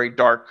you a very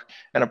dark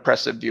and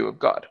oppressive view of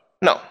God.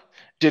 No.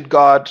 Did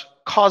God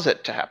cause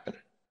it to happen?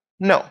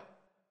 No.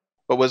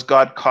 But was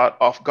God caught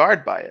off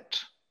guard by it?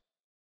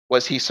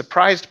 Was he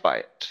surprised by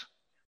it?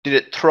 Did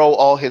it throw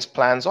all his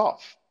plans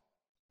off?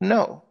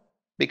 No.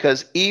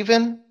 Because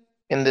even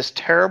in this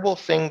terrible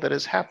thing that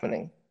is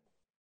happening,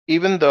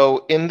 even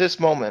though in this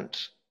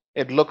moment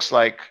it looks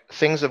like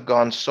things have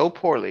gone so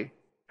poorly,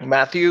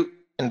 Matthew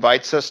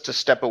invites us to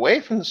step away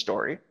from the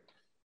story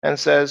and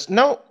says,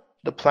 no,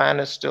 the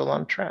plan is still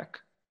on track.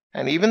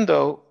 And even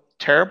though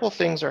terrible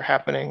things are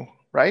happening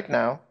right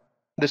now,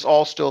 this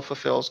all still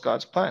fulfills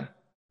God's plan.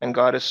 And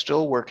God is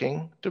still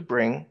working to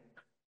bring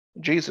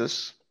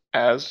Jesus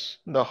as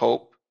the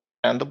hope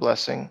and the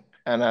blessing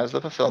and as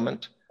the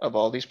fulfillment of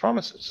all these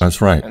promises.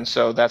 That's right. And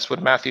so that's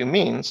what Matthew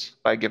means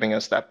by giving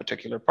us that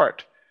particular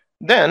part.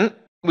 Then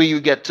we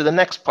get to the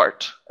next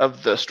part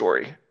of the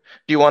story.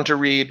 Do you want to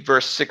read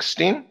verse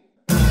 16?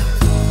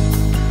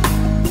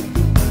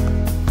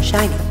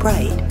 Shining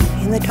bright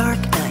in the dark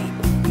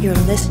night, you're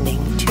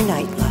listening to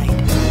Nightlight.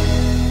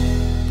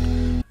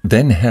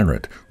 Then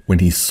Herod, when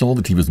he saw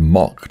that he was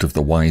mocked of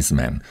the wise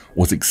men,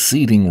 was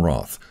exceeding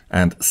wroth,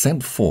 and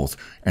sent forth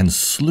and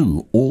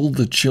slew all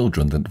the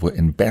children that were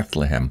in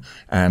Bethlehem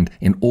and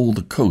in all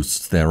the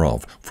coasts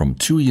thereof, from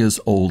 2 years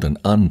old and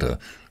under,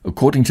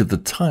 according to the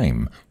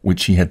time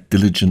which he had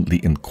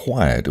diligently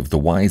inquired of the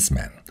wise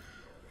men.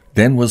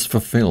 Then was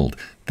fulfilled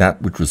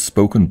that which was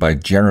spoken by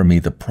Jeremy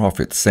the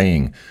prophet,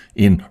 saying,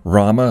 In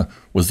Ramah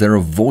was there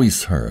a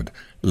voice heard,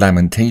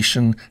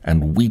 lamentation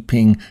and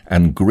weeping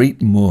and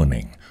great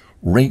mourning,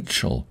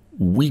 Rachel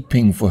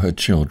weeping for her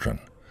children,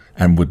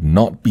 and would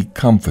not be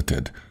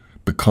comforted,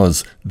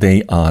 because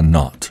they are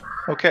not.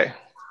 Okay,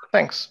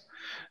 thanks.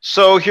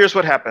 So here's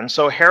what happens.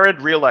 So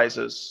Herod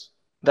realizes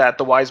that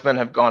the wise men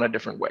have gone a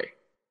different way.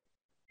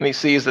 And he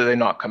sees that they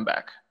not come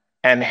back.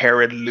 And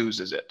Herod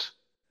loses it.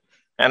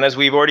 And as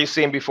we've already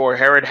seen before,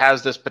 Herod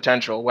has this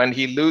potential. When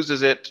he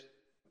loses it,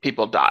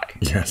 people die.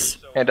 Yes.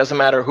 And it doesn't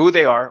matter who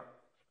they are,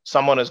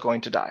 someone is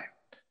going to die.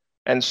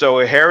 And so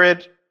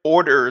Herod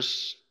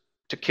orders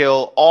to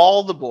kill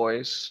all the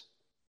boys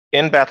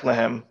in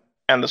Bethlehem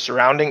and the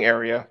surrounding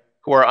area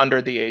who are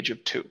under the age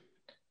of 2.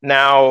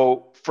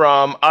 Now,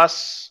 from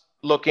us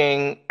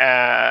looking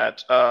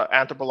at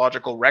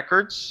anthropological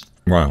records.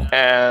 Wow.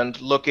 And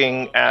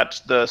looking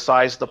at the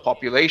size of the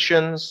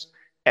populations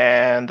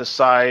and the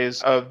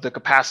size of the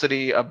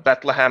capacity of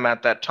Bethlehem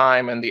at that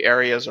time and the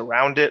areas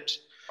around it.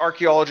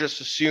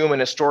 Archaeologists assume and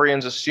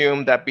historians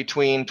assume that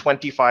between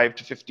 25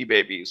 to 50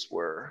 babies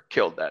were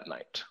killed that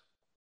night.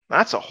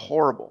 That's a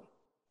horrible,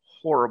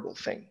 horrible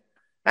thing.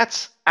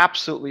 That's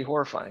absolutely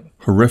horrifying.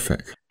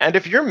 Horrific. And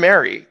if you're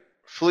Mary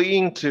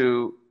fleeing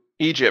to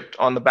Egypt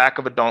on the back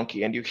of a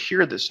donkey and you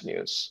hear this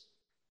news,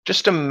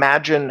 just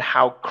imagine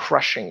how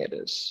crushing it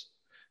is.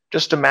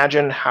 Just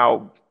imagine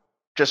how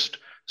just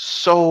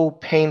so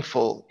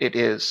painful it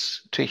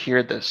is to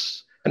hear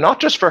this. And not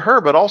just for her,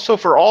 but also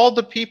for all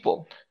the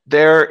people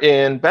there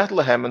in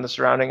Bethlehem and the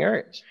surrounding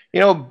areas.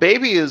 You know,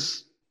 baby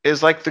is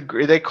like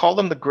they call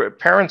them the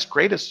parents'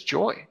 greatest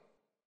joy.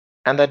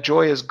 And that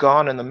joy is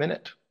gone in a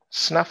minute,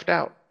 snuffed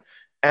out.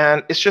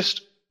 And it's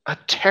just a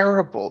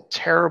terrible,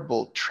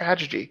 terrible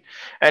tragedy.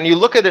 And you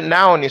look at it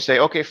now and you say,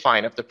 okay,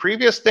 fine. If the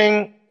previous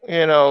thing,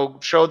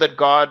 show that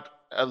God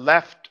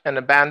left and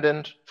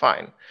abandoned,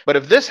 fine. But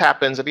if this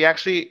happens, if he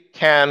actually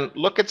can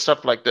look at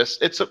stuff like this,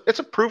 it's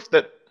a proof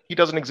that he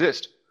doesn't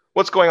exist.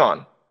 What's going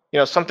on?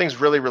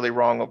 Something's really, really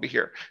wrong over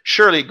here.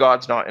 Surely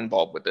God's not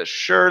involved with this.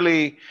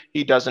 Surely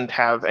he doesn't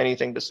have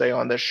anything to say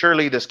on this.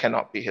 Surely this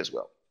cannot be his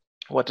will.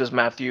 What does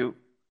Matthew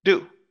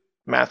do?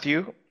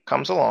 Matthew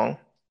comes along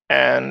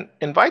and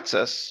invites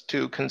us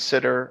to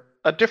consider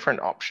a different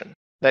option.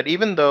 That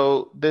even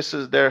though this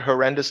is their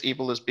horrendous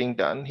evil is being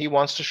done, he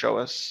wants to show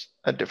us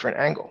a different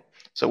angle.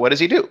 So what does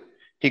he do?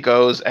 He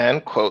goes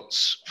and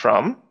quotes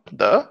from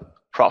the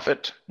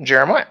prophet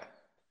Jeremiah.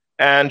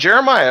 And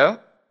Jeremiah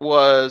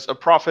was a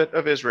prophet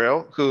of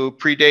Israel who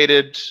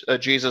predated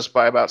Jesus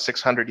by about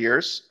 600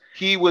 years.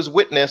 He was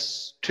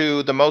witness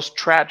to the most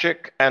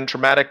tragic and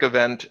traumatic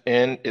event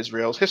in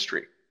Israel's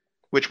history,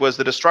 which was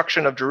the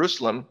destruction of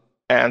Jerusalem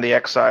and the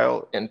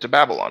exile into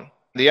Babylon.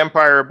 The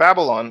Empire of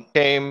Babylon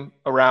came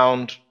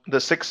around the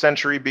 6th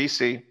century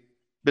BC,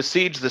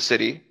 besieged the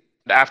city.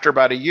 After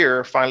about a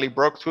year, finally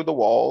broke through the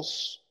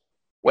walls,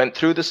 went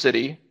through the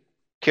city,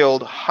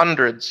 killed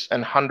hundreds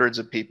and hundreds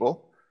of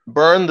people,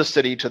 burned the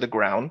city to the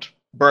ground,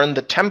 burned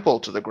the temple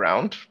to the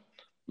ground,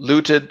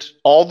 looted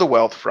all the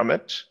wealth from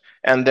it,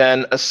 and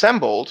then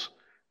assembled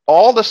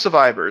all the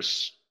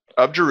survivors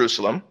of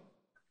Jerusalem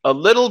a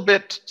little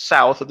bit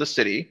south of the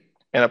city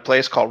in a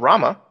place called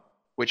Ramah,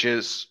 which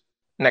is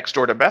next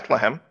door to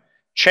Bethlehem,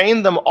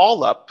 chained them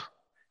all up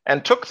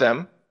and took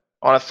them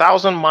on a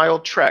 1,000-mile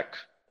trek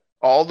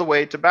all the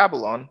way to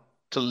Babylon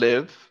to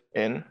live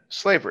in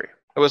slavery.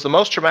 It was the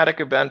most traumatic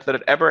event that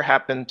had ever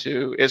happened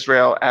to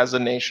Israel as a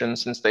nation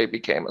since they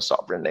became a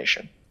sovereign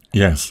nation.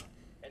 Yes.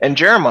 And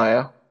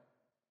Jeremiah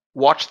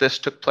watched this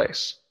took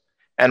place.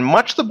 And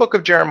much the book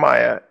of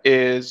Jeremiah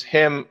is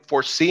him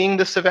foreseeing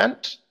this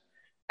event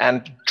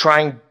and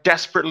trying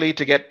desperately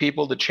to get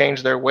people to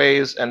change their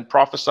ways and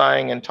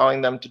prophesying and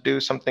telling them to do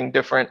something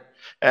different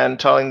and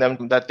telling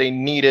them that they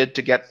needed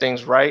to get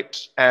things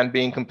right and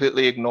being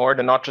completely ignored,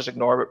 and not just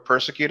ignored, but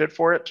persecuted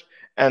for it.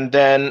 And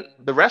then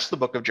the rest of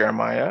the book of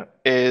Jeremiah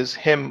is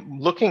him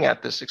looking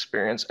at this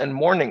experience and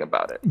mourning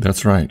about it.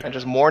 That's right. And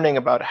just mourning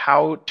about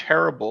how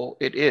terrible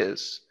it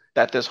is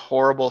that this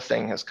horrible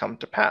thing has come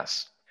to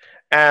pass.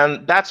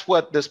 And that's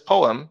what this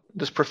poem,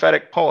 this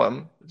prophetic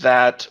poem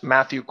that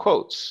Matthew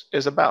quotes,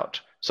 is about.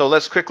 So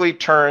let's quickly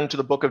turn to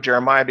the book of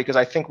Jeremiah, because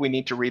I think we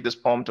need to read this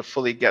poem to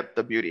fully get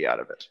the beauty out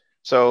of it.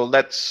 So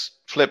let's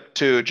flip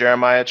to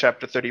Jeremiah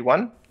chapter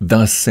 31.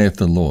 Thus saith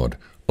the Lord,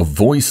 a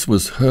voice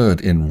was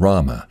heard in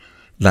Ramah,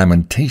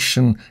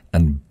 lamentation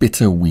and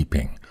bitter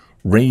weeping.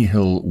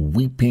 Rahel,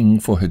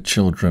 weeping for her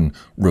children,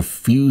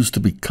 refused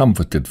to be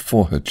comforted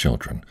for her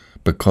children,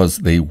 because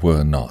they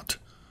were not.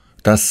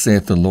 Thus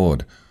saith the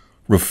Lord,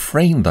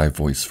 refrain thy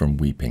voice from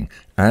weeping,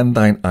 and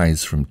thine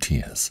eyes from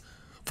tears.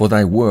 For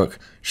thy work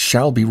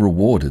shall be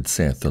rewarded,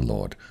 saith the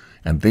Lord,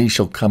 and they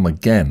shall come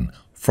again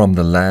from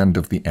the land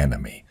of the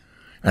enemy.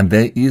 And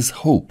there is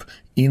hope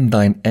in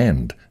thine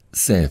end,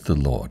 saith the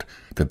Lord,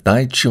 that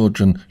thy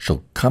children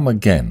shall come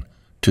again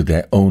to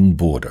their own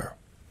border.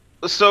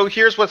 So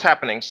here's what's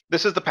happening.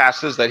 This is the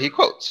passage that he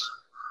quotes.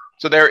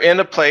 So they're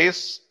in a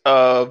place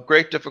of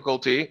great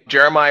difficulty.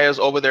 Jeremiah is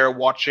over there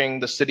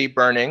watching the city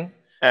burning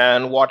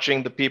and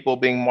watching the people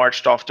being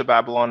marched off to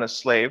Babylon as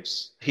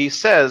slaves. He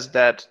says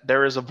that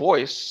there is a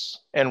voice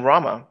in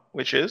Ramah,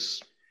 which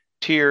is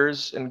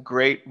tears and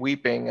great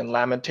weeping and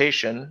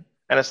lamentation.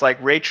 And it's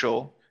like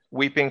Rachel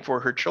weeping for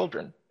her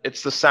children.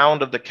 It's the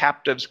sound of the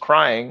captives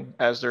crying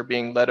as they're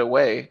being led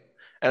away.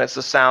 And it's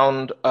the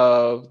sound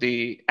of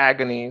the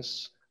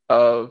agonies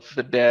of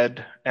the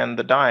dead and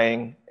the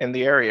dying in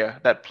the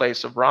area, that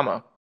place of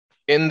Ramah.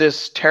 In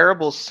this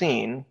terrible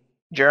scene,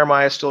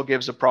 Jeremiah still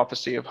gives a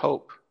prophecy of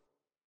hope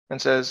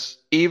and says,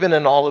 even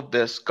in all of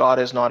this, God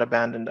has not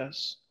abandoned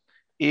us.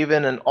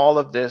 Even in all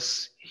of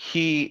this,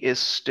 he is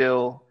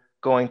still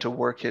going to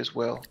work his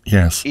will.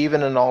 Yes.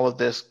 Even in all of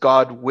this,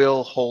 God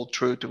will hold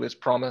true to his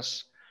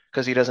promise,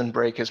 because he doesn't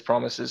break his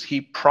promises.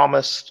 He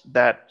promised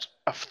that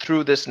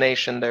through this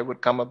nation there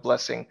would come a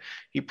blessing.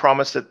 He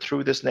promised that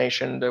through this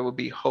nation there would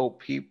be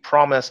hope. He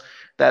promised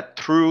that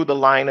through the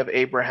line of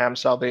Abraham,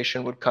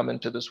 salvation would come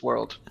into this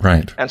world.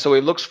 Right. And so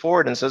he looks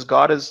forward and says,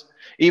 God is,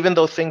 even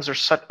though things are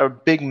such a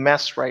big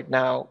mess right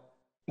now,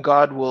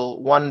 God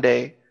will one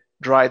day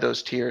dry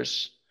those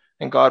tears,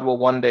 and God will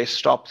one day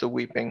stop the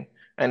weeping,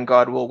 and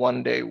God will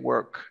one day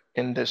work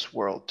in this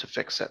world to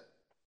fix it.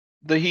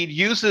 He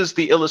uses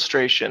the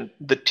illustration,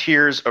 the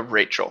tears of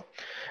Rachel.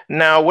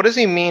 Now, what does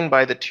he mean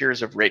by the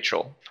tears of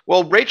Rachel?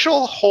 Well,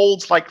 Rachel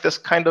holds like this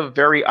kind of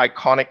very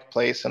iconic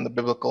place in the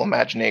biblical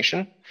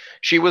imagination.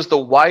 She was the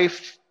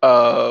wife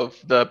of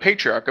the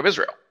patriarch of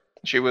Israel.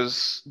 She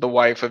was the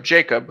wife of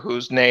Jacob,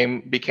 whose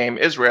name became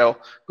Israel,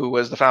 who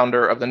was the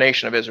founder of the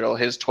nation of Israel.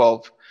 His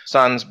 12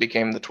 sons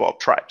became the 12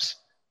 tribes.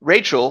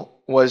 Rachel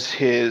was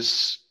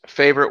his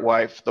favorite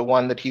wife, the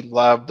one that he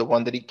loved, the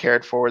one that he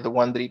cared for, the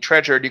one that he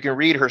treasured. You can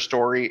read her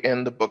story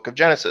in the book of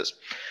Genesis.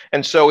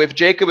 And so if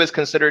Jacob is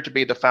considered to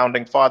be the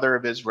founding father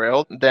of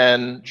Israel,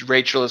 then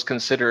Rachel is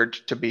considered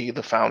to be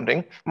the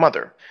founding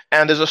mother.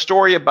 And there's a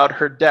story about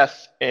her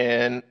death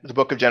in the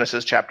book of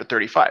Genesis, chapter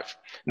 35.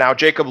 Now,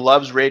 Jacob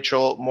loves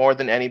Rachel more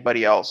than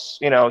anybody else.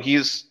 You know,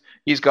 he's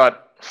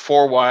got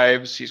 4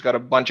 wives, he's got a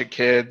bunch of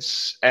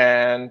kids,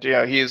 and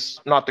he's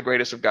not the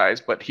greatest of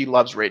guys, but he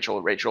loves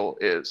Rachel. Rachel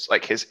is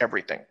like his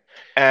everything.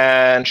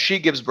 And she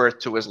gives birth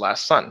to his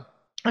last son.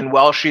 And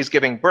while she's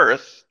giving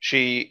birth,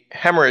 she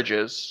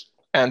hemorrhages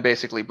and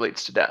basically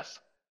bleeds to death.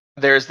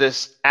 There's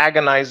this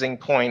agonizing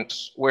point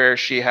where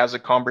she has a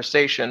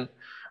conversation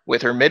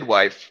with her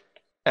midwife,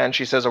 and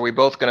she says, "Are we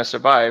both going to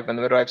survive?" And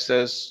the midwife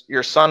says,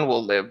 "Your son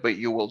will live, but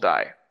you will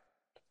die."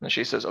 And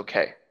she says,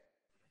 "Okay."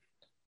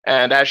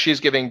 And as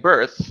she's giving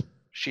birth,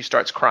 she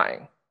starts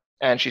crying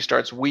and she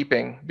starts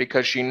weeping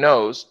because she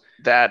knows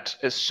that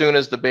as soon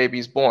as the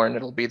baby's born,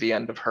 it'll be the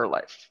end of her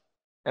life.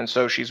 And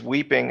so she's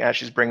weeping as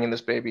she's bringing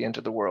this baby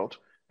into the world.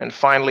 And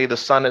finally, the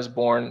son is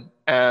born,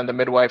 and the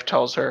midwife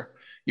tells her,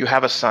 "You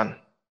have a son."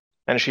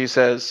 And she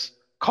says,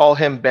 "Call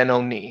him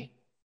Ben-Oni,"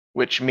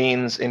 which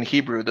means in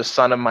Hebrew, the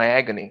son of my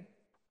agony.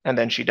 And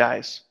then she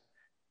dies.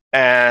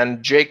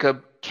 And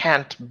Jacob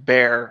can't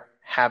bear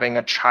having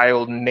a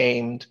child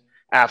named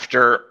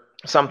after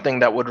something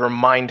that would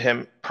remind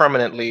him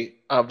permanently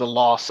of the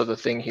loss of the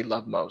thing he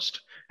loved most.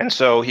 And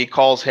so he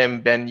calls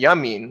him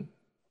Benjamin,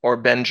 or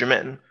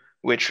Benjamin,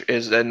 which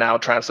is now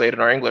translated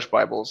in our English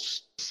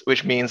Bibles,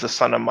 which means the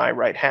son of my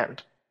right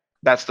hand.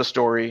 That's the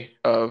story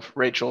of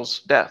Rachel's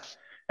death.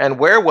 And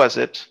where was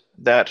it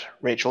that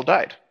Rachel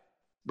died?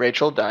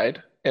 Rachel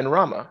died in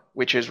Ramah,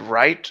 which is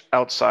right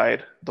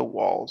outside the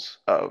walls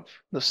of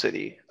the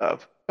city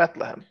of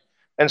Bethlehem.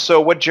 And so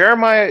what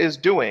Jeremiah is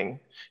doing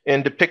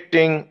in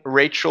depicting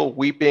Rachel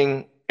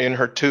weeping in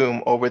her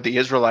tomb over the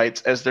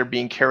Israelites as they're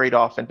being carried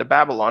off into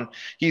Babylon,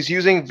 he's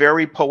using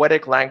very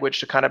poetic language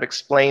to kind of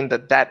explain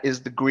that that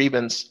is the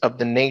grievance of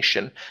the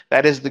nation.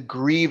 That is the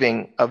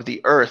grieving of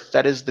the earth.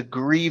 That is the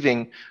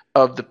grieving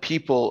of the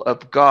people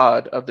of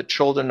God, of the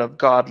children of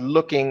God,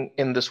 looking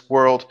in this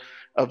world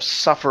of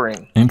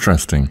suffering.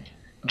 Interesting.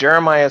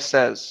 Jeremiah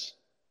says,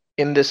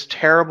 in this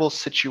terrible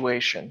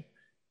situation,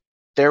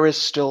 there is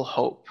still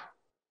hope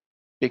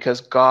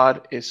because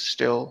God is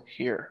still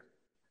here.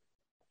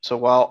 So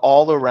while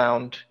all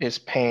around is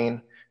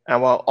pain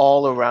and while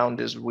all around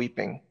is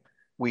weeping,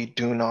 we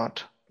do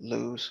not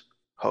lose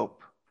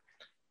hope.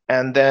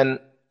 And then,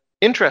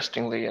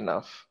 interestingly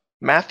enough,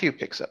 Matthew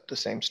picks up the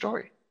same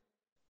story.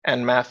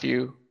 And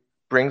Matthew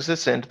brings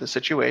this into the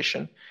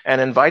situation and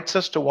invites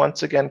us to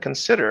once again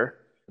consider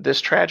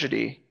this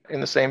tragedy in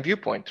the same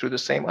viewpoint, through the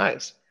same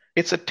eyes.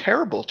 It's a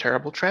terrible,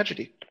 terrible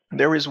tragedy.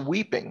 There is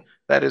weeping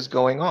that is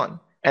going on.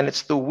 And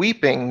it's the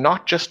weeping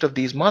not just of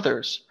these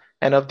mothers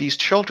and of these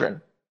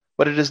children,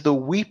 but it is the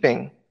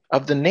weeping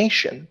of the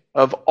nation,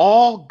 of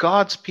all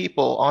God's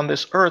people on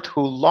this earth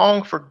who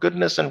long for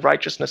goodness and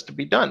righteousness to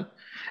be done.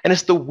 And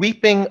it's the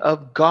weeping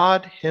of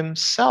God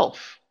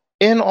himself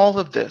in all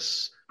of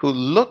this, who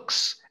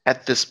looks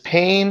at this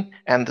pain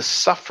and the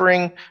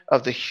suffering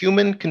of the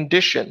human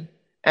condition,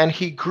 and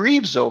he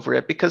grieves over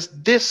it because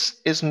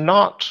this is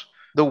not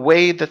the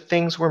way that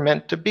things were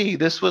meant to be.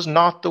 This was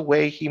not the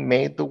way he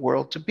made the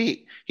world to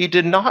be. He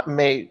did not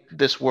make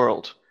this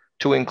world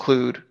to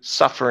include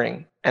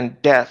suffering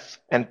and death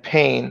and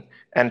pain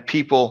and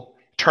people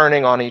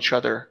turning on each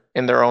other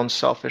in their own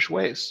selfish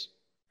ways.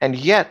 And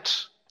yet,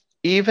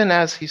 even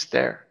as he's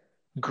there,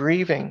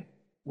 grieving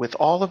with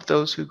all of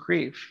those who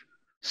grieve,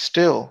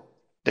 still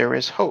there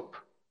is hope.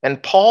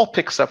 And Paul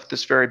picks up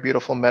this very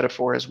beautiful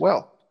metaphor as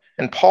well.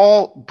 And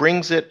Paul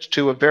brings it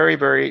to a very,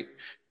 very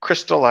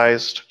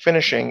crystallized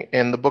finishing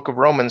in the book of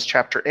Romans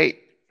chapter 8.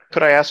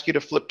 Could I ask you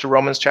to flip to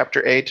Romans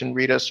chapter 8 and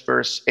read us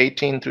verse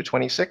 18 through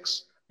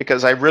 26?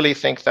 Because I really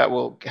think that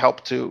will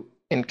help to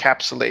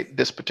encapsulate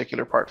this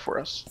particular part for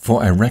us.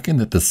 For I reckon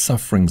that the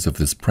sufferings of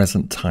this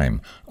present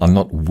time are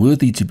not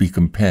worthy to be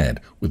compared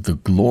with the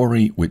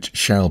glory which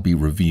shall be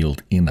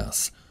revealed in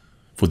us.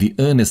 For the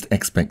earnest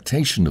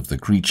expectation of the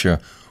creature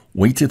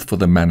waiteth for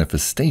the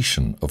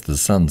manifestation of the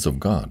sons of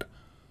God.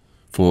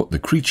 For the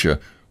creature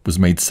was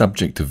made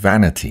subject to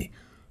vanity,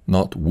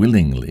 not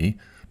willingly,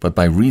 but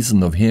by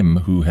reason of him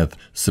who hath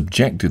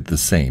subjected the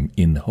same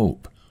in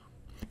hope.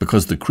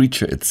 Because the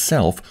creature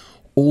itself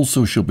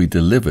also shall be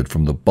delivered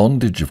from the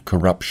bondage of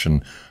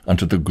corruption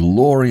unto the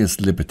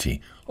glorious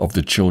liberty of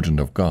the children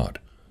of God.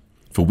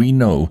 For we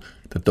know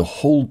that the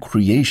whole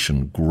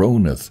creation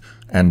groaneth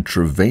and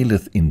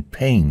travaileth in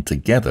pain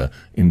together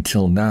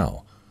until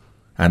now.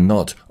 And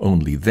not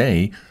only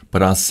they,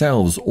 but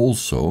ourselves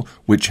also,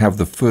 which have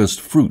the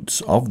first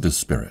fruits of the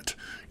Spirit,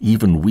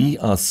 even we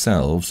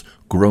ourselves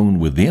groan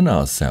within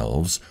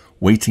ourselves,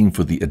 waiting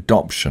for the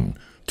adoption,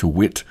 to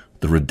wit,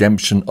 the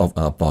redemption of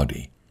our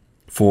body.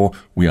 For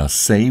we are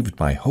saved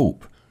by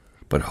hope,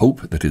 but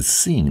hope that is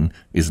seen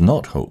is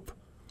not hope.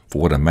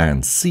 For what a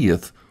man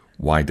seeth,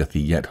 why doth he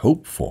yet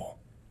hope for?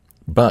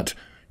 But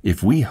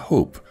if we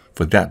hope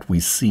for that we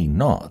see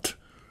not,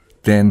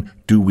 then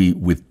do we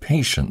with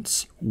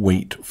patience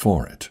wait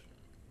for it.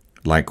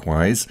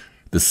 Likewise,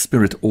 the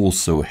Spirit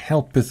also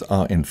helpeth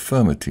our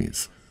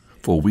infirmities,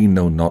 for we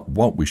know not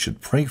what we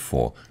should pray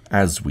for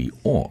as we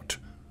ought.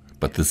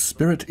 But the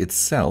Spirit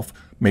itself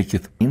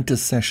maketh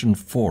intercession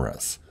for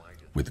us,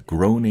 with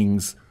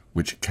groanings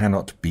which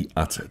cannot be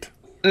uttered.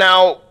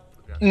 Now,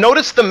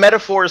 notice the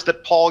metaphors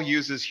that Paul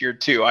uses here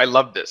too. I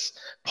love this.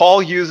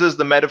 Paul uses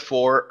the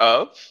metaphor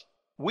of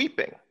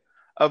weeping,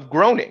 of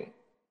groaning,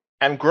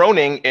 and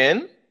groaning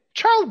in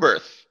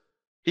childbirth.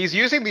 He's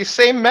using these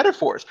same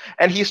metaphors,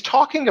 and he's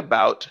talking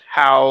about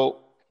how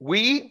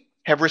we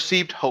have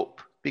received hope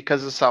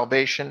because of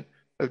salvation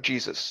of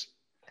Jesus.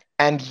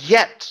 And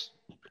yet,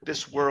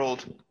 this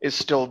world is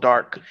still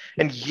dark,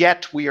 and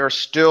yet we are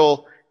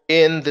still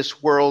in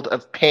this world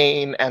of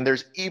pain, and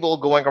there's evil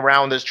going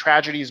around, there's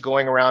tragedies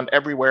going around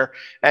everywhere.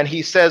 And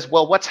he says,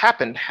 well, what's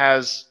happened?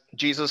 Has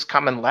Jesus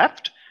come and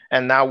left,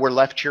 and now we're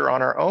left here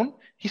on our own?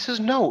 He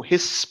says, no,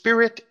 his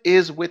Spirit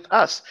is with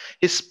us.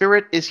 His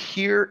Spirit is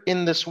here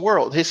in this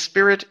world. His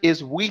Spirit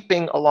is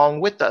weeping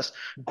along with us,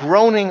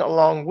 groaning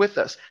along with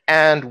us.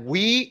 And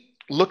we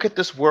look at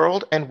this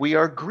world and we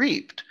are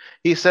grieved.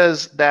 He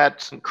says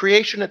that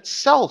creation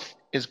itself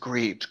is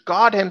grieved.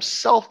 God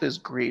himself is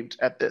grieved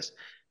at this.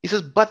 He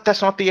says, but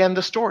that's not the end of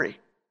the story.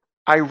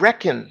 I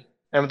reckon,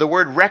 and the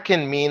word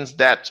reckon means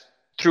that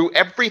through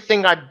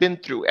everything I've been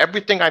through,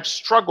 everything I've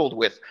struggled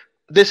with,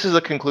 this is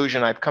the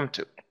conclusion I've come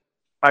to.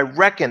 I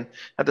reckon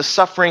that the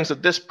sufferings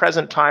of this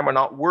present time are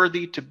not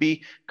worthy to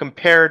be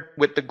compared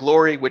with the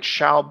glory which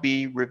shall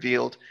be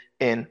revealed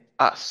in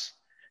us.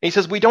 And he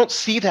says, we don't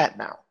see that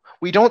now.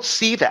 We don't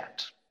see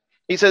that.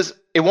 He says,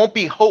 it won't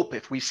be hope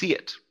if we see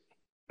it.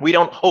 We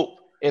don't hope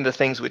in the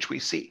things which we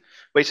see.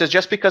 But he says,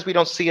 just because we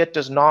don't see it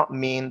does not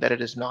mean that it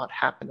is not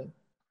happening.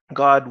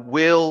 God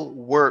will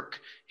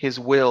work his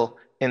will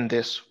in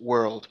this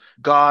world.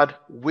 God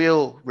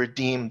will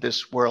redeem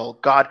this world.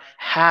 God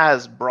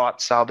has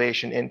brought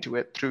salvation into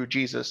it through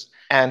Jesus,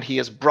 and he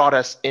has brought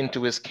us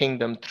into his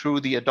kingdom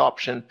through the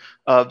adoption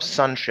of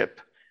sonship.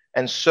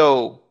 And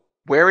so,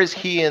 where is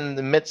he in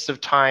the midst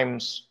of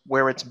times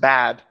where it's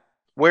bad?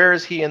 Where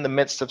is he in the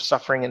midst of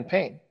suffering and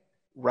pain?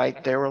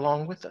 Right there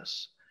along with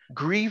us,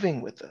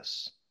 grieving with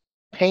us,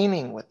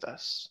 paining with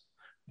us,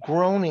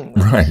 groaning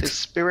with us. His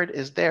Spirit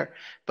is there.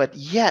 But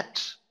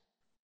yet,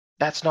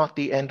 that's not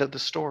the end of the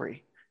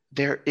story.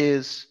 There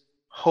is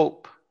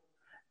hope.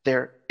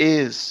 There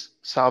is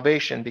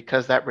salvation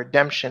because that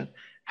redemption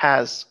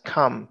has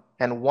come.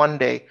 And one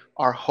day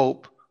our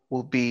hope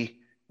will be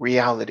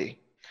reality.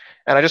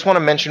 And I just want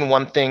to mention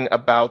one thing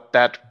about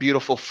that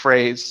beautiful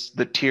phrase,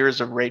 the tears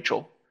of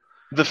Rachel.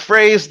 The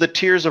phrase, the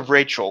tears of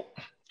Rachel,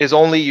 is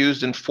only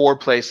used in 4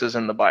 places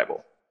in the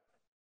Bible.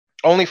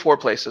 Only 4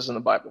 places in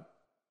the Bible.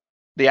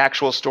 The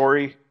actual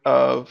story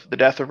of the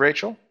death of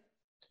Rachel,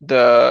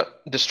 the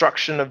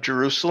destruction of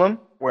Jerusalem,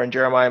 wherein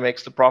Jeremiah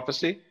makes the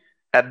prophecy,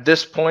 at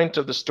this point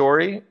of the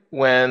story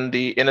when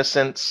the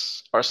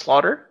innocents are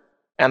slaughtered,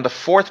 and the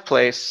 4th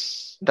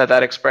place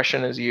that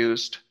expression is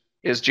used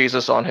is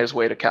Jesus on his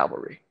way to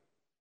Calvary.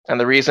 And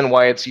the reason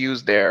why it's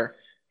used there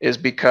is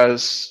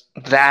because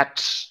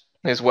that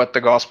is what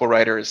the gospel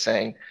writer is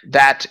saying.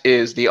 That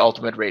is the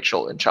ultimate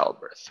Rachel in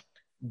childbirth,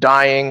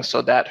 dying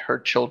so that her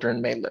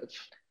children may live.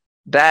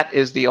 That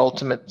is the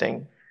ultimate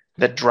thing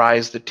that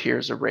dries the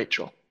tears of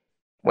Rachel.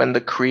 When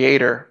the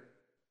Creator,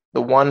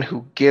 the one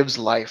who gives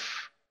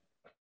life,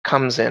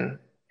 comes in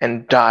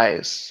and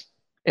dies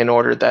in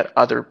order that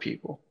other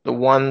people, the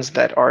ones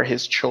that are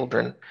his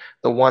children,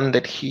 the one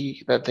that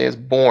he has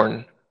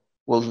born,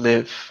 will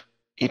live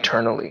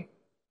eternally.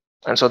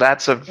 And so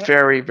that's a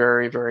very,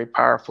 very, very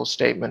powerful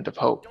statement of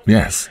hope.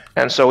 Yes.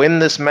 And so in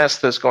this mess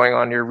that's going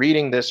on, you're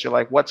reading this, you're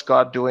like, what's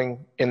God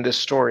doing in this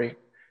story?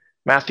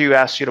 Matthew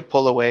asks you to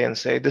pull away and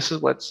say, this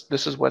is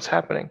what's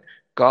happening.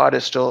 God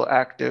is still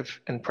active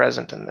and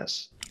present in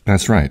this.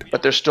 That's right.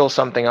 But there's still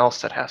something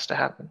else that has to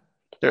happen.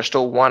 There's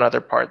still one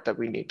other part that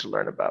we need to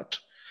learn about.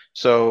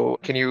 So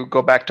can you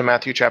go back to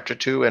Matthew chapter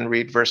 2 and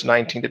read verse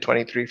 19 to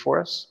 23 for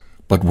us?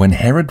 But when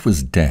Herod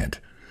was dead,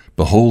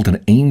 behold,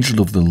 an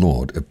angel of the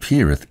Lord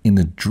appeareth in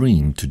a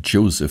dream to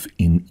Joseph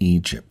in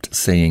Egypt,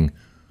 saying,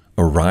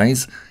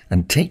 Arise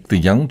and take the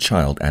young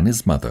child and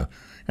his mother,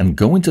 and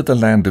go into the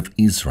land of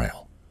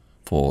Israel,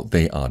 for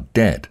they are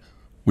dead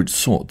which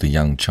sought the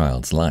young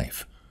child's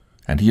life.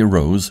 And he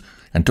arose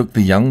and took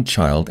the young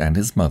child and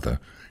his mother,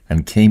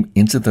 and came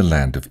into the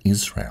land of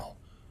Israel.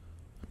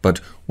 But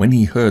when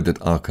he heard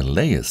that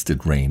Archelaus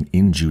did reign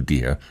in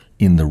Judea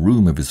in the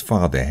room of his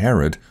father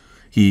Herod,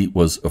 he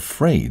was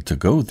afraid to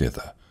go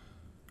thither.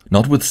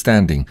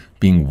 Notwithstanding,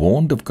 being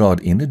warned of God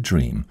in a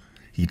dream,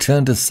 he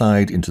turned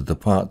aside into the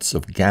parts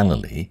of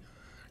Galilee,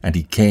 and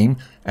he came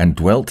and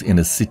dwelt in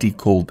a city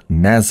called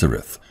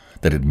Nazareth,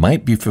 that it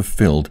might be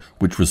fulfilled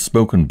which was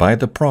spoken by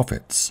the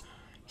prophets,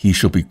 he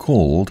shall be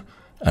called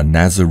a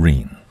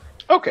Nazarene.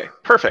 Okay,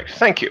 perfect.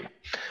 Thank you.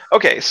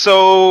 Okay,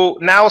 so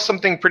now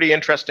something pretty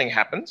interesting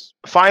happens.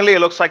 Finally, it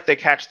looks like they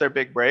catch their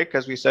big break,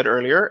 as we said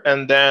earlier.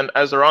 And then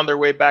as they're on their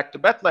way back to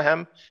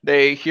Bethlehem,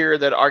 they hear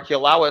that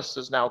Archelaus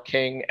is now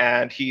king,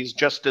 and he's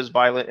just as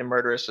violent and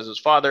murderous as his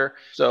father.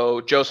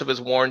 So Joseph is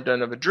warned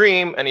of a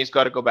dream, and he's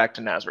got to go back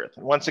to Nazareth.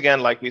 And once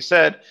again, like we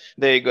said,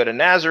 they go to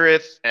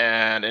Nazareth,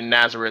 and in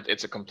Nazareth,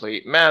 it's a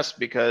complete mess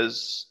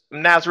because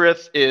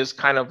Nazareth is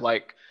kind of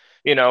like,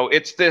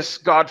 it's this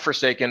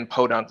godforsaken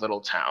podunk little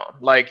town.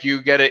 Like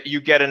you get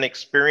an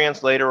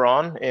experience later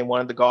on in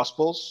one of the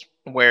Gospels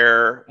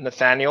where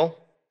Nathanael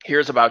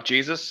hears about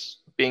Jesus,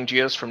 being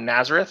Jesus from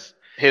Nazareth.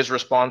 His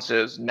response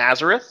is,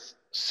 Nazareth?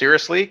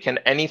 Seriously? Can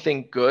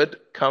anything good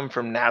come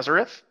from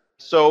Nazareth?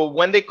 So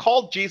when they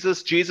called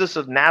Jesus Jesus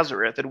of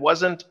Nazareth, it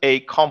wasn't a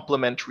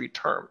complimentary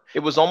term. It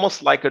was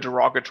almost like a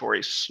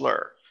derogatory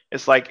slur.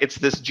 It's like, it's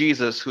this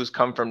Jesus who's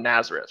come from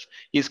Nazareth.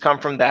 He's come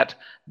from that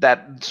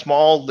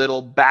small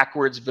little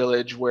backwards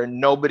village where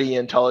nobody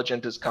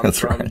intelligent has come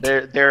from.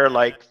 Right. They're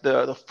like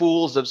the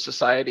fools of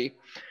society.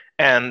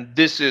 And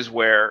this is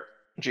where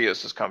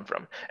Jesus has come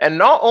from. And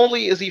not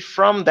only is he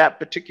from that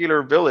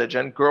particular village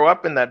and grew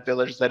up in that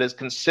village that is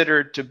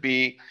considered to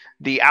be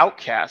the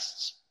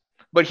outcasts,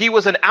 but he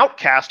was an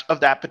outcast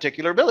of that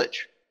particular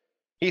village.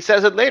 He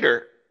says it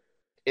later.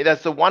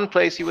 That's the one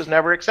place he was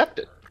never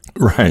accepted.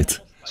 Right.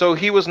 So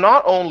he was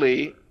not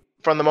only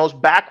from the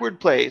most backward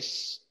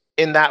place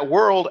in that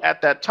world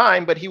at that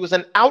time, but he was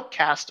an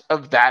outcast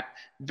of that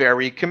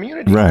very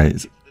community.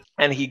 Right.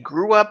 And he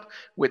grew up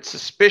with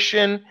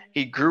suspicion.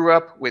 He grew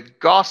up with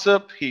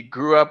gossip. He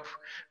grew up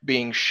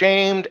being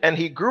shamed. And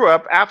he grew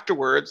up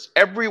afterwards,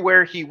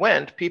 everywhere he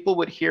went, people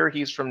would hear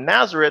he's from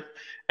Nazareth,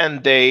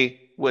 and they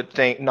would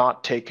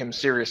not take him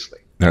seriously.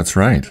 That's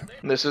right.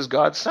 This is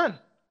God's son.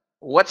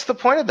 What's the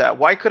point of that?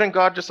 Why couldn't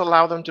God just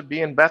allow them to be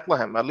in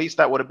Bethlehem? At least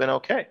that would have been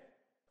okay.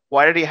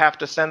 Why did he have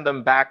to send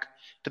them back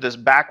to this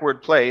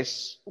backward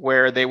place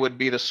where they would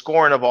be the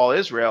scorn of all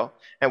Israel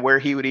and where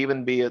he would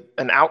even be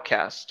an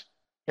outcast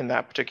in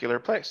that particular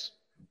place?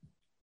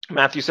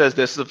 Matthew says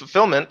this is the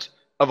fulfillment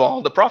of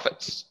all the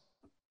prophets.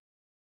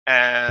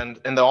 And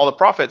in all the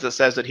prophets, it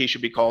says that he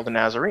should be called a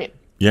Nazarene.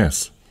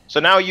 Yes.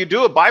 So now you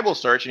do a Bible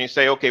search and you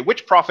say, okay,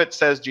 which prophet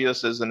says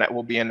Jesus is and that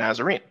will be a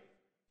Nazarene?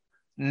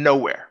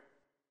 Nowhere.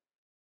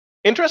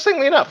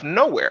 Interestingly enough,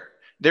 nowhere.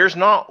 There's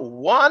not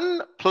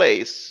one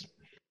place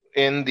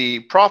in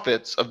the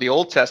prophets of the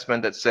Old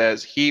Testament that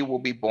says he will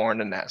be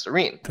born a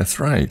Nazarene. That's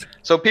right.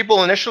 So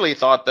people initially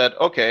thought that,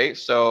 okay,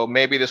 so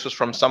maybe this was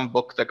from some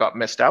book that got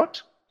missed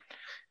out.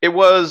 It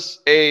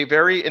was a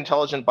very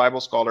intelligent Bible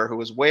scholar who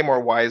was way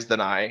more wise than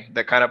I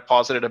that kind of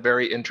posited a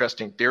very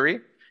interesting theory.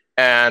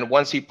 And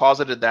once he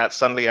posited that,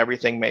 suddenly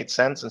everything made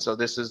sense. And so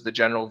this is the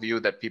general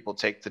view that people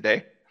take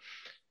today.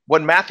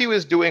 What Matthew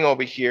is doing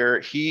over here,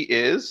 he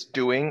is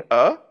doing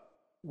a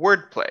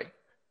wordplay.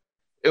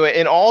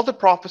 In all the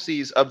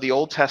prophecies of the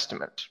Old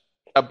Testament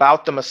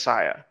about the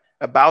Messiah,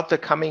 about the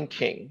coming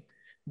king,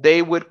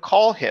 they would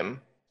call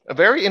him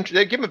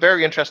they give him a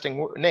very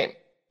interesting name.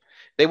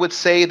 They would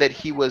say that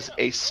he was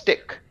a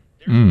stick.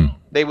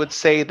 They would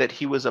say that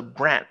he was a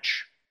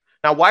branch.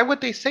 Now, why would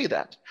they say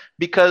that?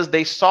 Because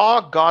they saw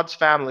God's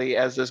family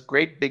as this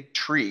great big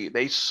tree.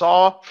 They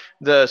saw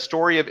the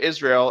story of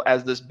Israel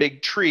as this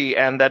big tree,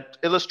 and that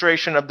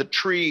illustration of the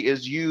tree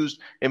is used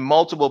in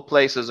multiple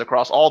places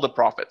across all the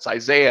prophets,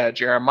 Isaiah,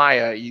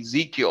 Jeremiah,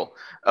 Ezekiel,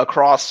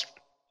 across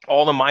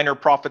all the minor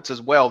prophets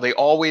as well. They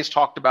always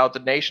talked about the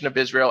nation of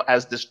Israel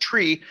as this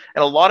tree,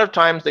 and a lot of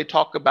times they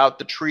talk about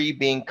the tree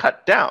being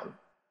cut down.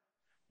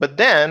 But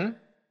then,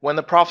 when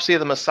the prophecy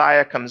of the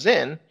Messiah comes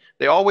in,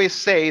 they always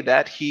say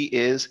that he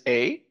is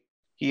a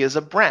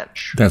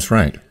branch. That's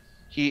right.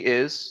 He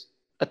is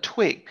a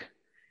twig.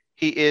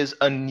 He is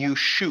a new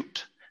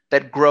shoot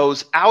that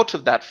grows out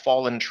of that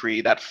fallen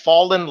tree, that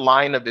fallen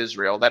line of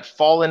Israel, that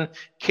fallen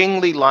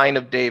kingly line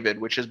of David,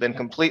 which has been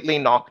completely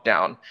knocked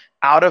down.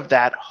 Out of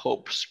that,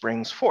 hope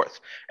springs forth.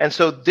 And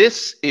so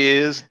this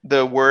is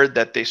the word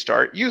that they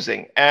start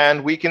using.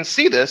 And we can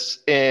see this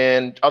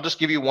I'll just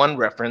give you one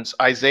reference,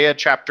 Isaiah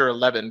chapter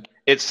 11.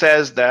 It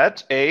says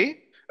that a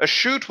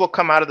shoot will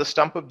come out of the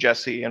stump of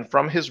Jesse, and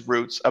from his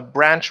roots a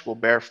branch will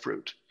bear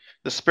fruit.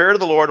 The Spirit of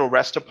the Lord will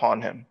rest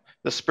upon him,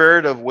 the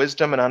Spirit of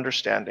wisdom and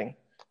understanding,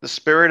 the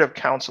Spirit of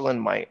counsel and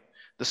might,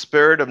 the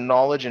Spirit of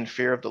knowledge and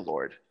fear of the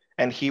Lord,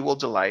 and he will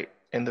delight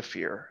in the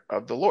fear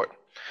of the Lord.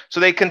 So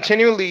they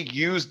continually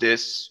use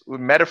this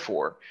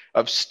metaphor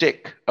of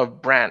stick,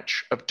 of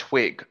branch, of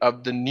twig,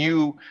 of the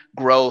new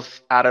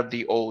growth out of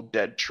the old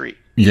dead tree.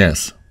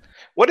 Yes.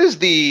 What is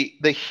the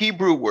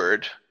Hebrew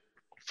word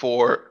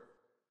for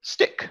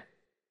stick,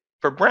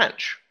 for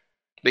branch?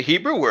 The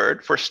Hebrew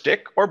word for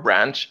stick or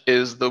branch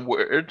is the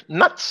word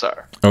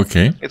natsar.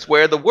 Okay. It's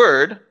where the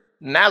word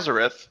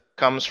Nazareth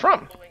comes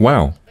from.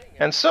 Wow.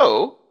 And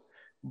so,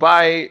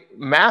 by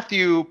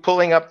Matthew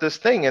pulling up this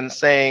thing and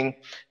saying,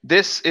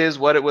 this is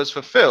what it was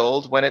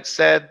fulfilled when it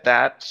said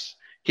that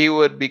he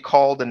would be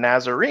called a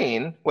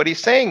Nazarene, what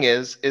he's saying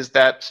is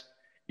that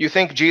you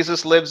think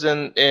Jesus lives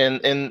in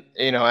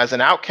as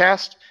an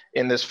outcast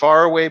in this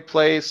faraway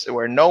place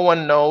where no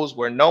one knows,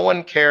 where no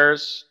one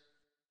cares.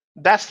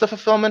 That's the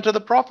fulfillment of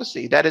the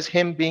prophecy. That is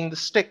him being the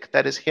stick.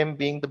 That is him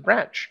being the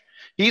branch.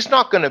 He's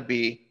not going to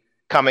be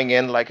coming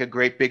in like a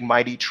great big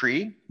mighty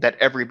tree that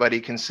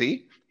everybody can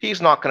see.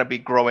 He's not going to be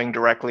growing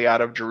directly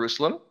out of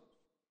Jerusalem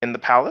in the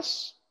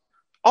palace.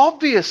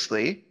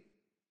 Obviously,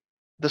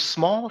 the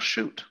small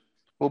shoot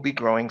will be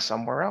growing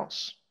somewhere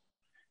else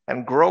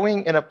and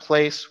growing in a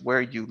place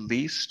where you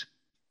least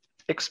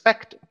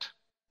expect it.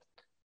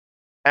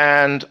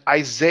 And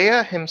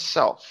Isaiah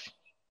himself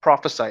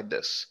prophesied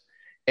this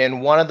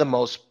in one of the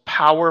most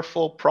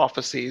powerful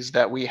prophecies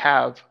that we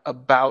have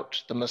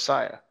about the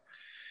Messiah.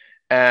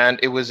 And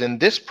it was in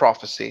this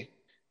prophecy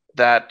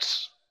that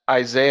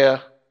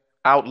Isaiah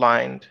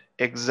outlined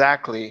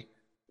exactly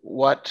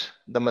what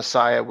the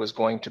Messiah was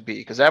going to be.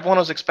 Because everyone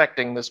was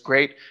expecting this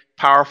great,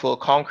 powerful,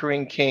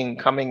 conquering king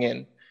coming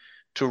in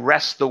to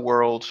wrest the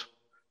world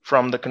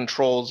from the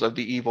controls of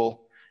the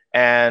evil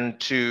and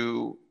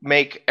to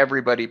make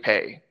everybody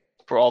pay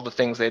for all the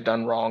things they'd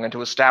done wrong and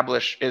to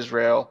establish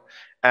Israel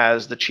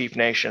as the chief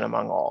nation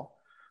among all.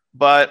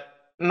 But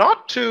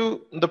not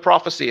to the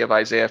prophecy of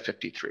Isaiah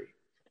 53.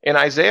 In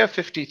Isaiah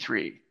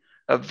 53,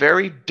 a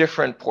very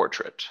different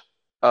portrait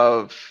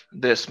of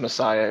this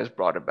Messiah is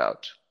brought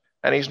about.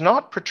 And he's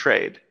not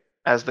portrayed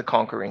as the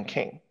conquering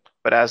king,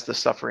 but as the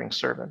suffering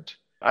servant.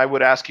 I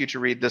would ask you to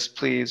read this,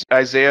 please.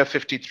 Isaiah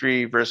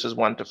 53, verses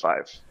 1 to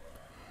 5.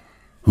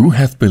 Who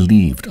hath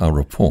believed our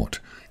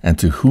report, and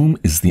to whom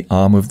is the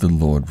arm of the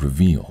Lord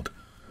revealed?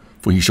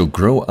 For he shall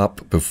grow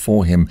up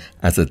before him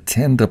as a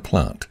tender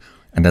plant,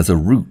 and as a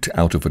root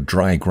out of a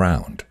dry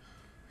ground.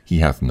 He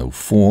hath no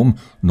form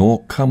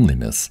nor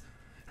comeliness,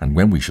 and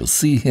when we shall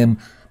see him,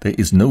 there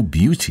is no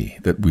beauty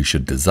that we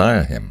should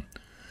desire him.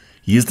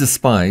 He is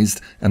despised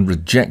and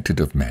rejected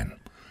of men,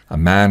 a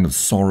man of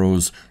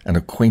sorrows and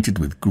acquainted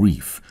with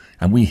grief,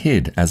 and we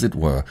hid, as it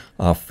were,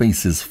 our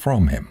faces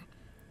from him.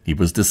 He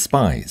was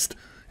despised,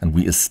 and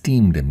we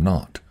esteemed him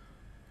not.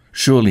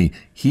 Surely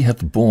he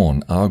hath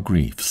borne our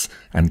griefs,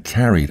 and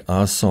carried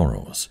our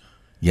sorrows.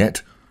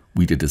 Yet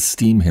we did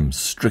esteem him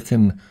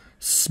stricken,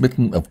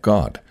 smitten of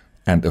God,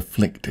 and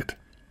afflicted.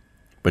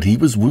 But he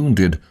was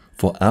wounded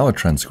for our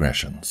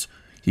transgressions,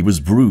 he was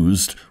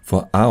bruised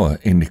for our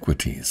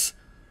iniquities.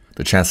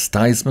 The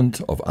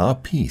chastisement of our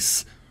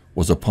peace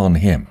was upon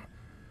him,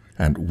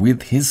 and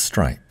with his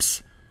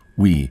stripes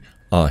we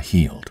are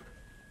healed.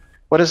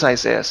 What is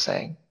Isaiah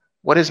saying?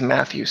 What is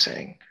Matthew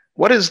saying?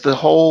 What is the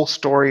whole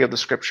story of the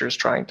scriptures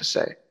trying to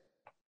say?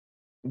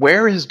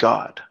 Where is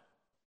God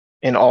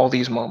in all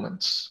these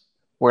moments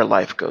where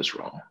life goes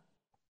wrong?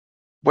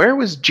 Where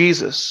was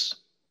Jesus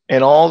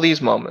in all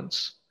these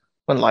moments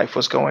when life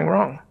was going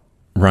wrong?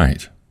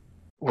 Right.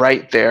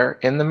 Right there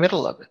in the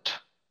middle of it.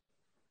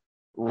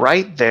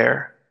 Right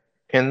there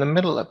in the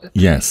middle of it.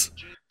 Yes.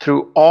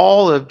 Through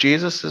all of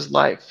Jesus's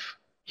life,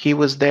 he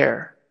was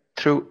there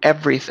through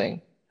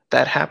everything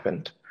that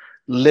happened,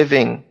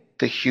 living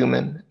the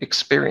human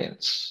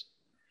experience.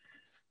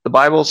 The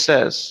Bible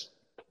says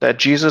that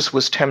Jesus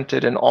was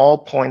tempted in all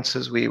points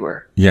as we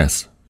were.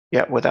 Yes.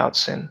 Yet without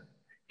sin.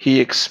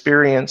 He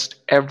experienced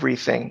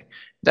everything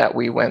that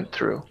we went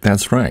through.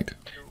 That's right.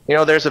 You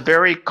know, there's a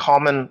very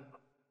common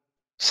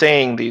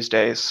saying these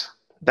days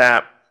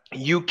that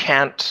you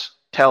can't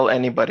tell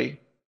anybody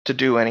to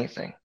do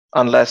anything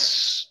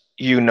unless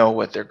you know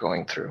what they're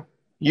going through.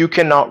 You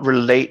cannot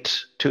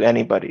relate to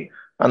anybody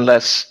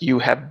unless you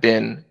have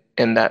been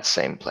in that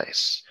same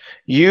place.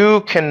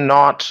 You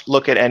cannot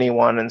look at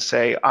anyone and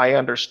say, I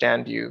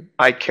understand you,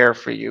 I care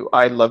for you,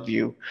 I love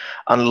you,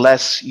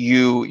 unless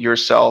you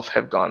yourself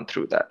have gone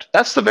through that.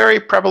 That's the very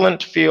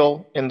prevalent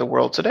feel in the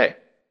world today.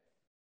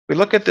 We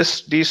look at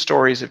these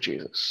stories of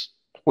Jesus.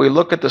 We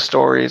look at the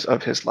stories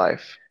of his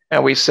life,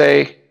 and we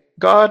say,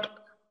 God,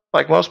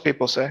 like most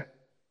people say,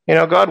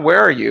 God, where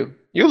are you?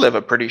 You live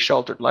a pretty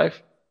sheltered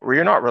life where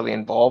you're not really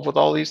involved with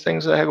all these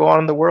things that go on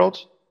in the world.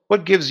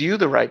 What gives you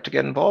the right to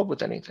get involved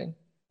with anything?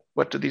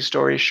 What do these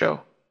stories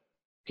show?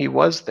 He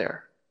was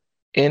there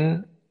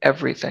in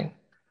everything,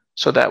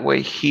 so that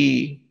way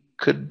he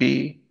could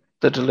be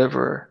the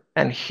deliverer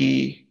and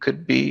he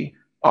could be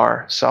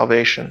our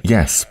salvation.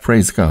 Yes,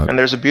 praise God. And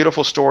there's a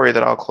beautiful story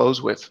that I'll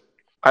close with.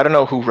 I don't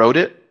know who wrote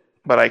it,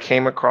 but I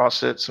came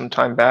across it some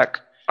time back.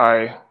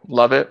 I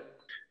love it,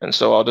 and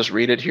so I'll just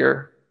read it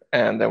here,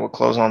 and then we'll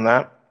close on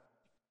that.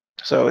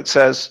 So it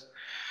says,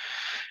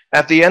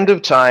 at the end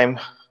of time,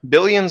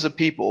 billions of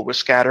people were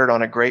scattered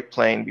on a great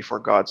plain before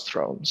God's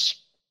thrones.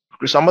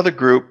 Some of the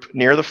group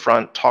near the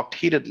front talked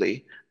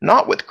heatedly,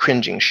 not with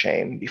cringing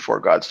shame before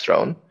God's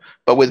throne,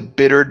 but with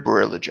bitter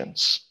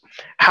brilliance.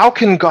 How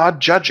can God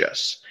judge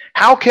us?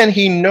 How can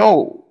he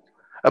know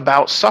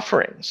about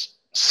sufferings?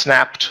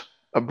 Snapped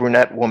a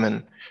brunette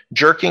woman,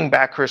 jerking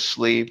back her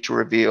sleeve to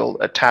reveal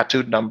a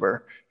tattooed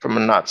number from a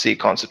Nazi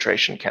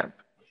concentration camp.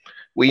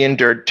 We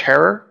endured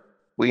terror,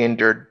 we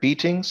endured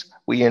beatings,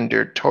 we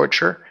endured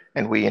torture,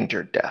 and we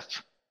endured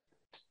death.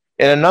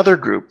 In another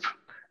group,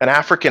 an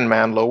African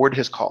man lowered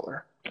his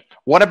collar.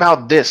 What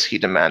about this? He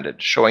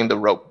demanded, showing the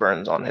rope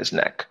burns on his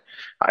neck.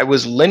 I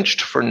was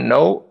lynched for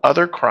no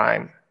other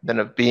crime than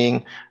of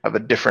being of a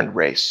different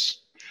race.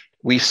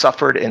 We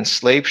suffered in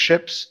slave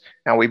ships,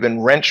 and we've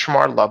been wrenched from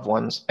our loved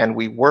ones, and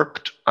we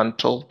worked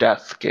until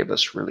death gave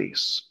us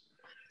release.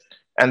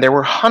 And there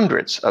were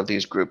hundreds of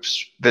these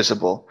groups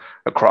visible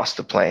across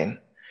the plain.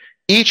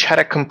 Each had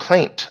a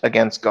complaint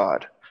against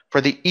God for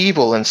the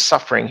evil and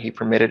suffering he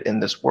permitted in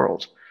this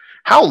world.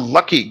 How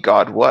lucky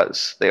God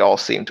was, they all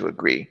seemed to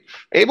agree,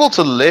 able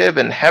to live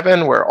in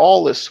heaven where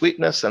all is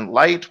sweetness and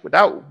light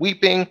without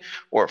weeping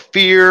or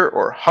fear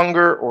or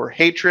hunger or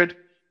hatred.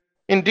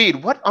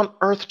 Indeed, what on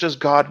earth does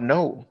God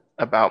know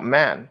about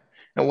man?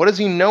 And what does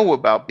he know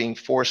about being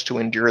forced to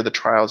endure the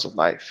trials of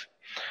life?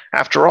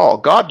 After all,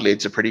 God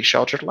leads a pretty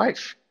sheltered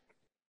life.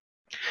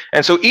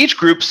 And so each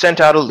group sent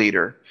out a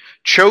leader,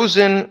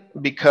 chosen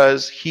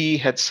because he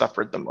had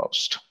suffered the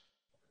most.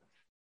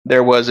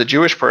 There was a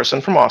Jewish person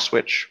from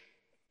Auschwitz.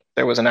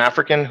 There was an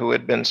African who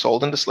had been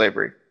sold into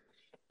slavery.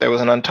 There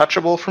was an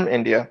untouchable from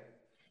India.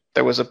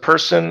 There was a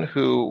person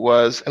who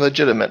was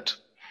illegitimate.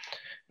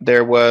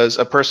 There was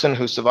a person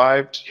who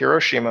survived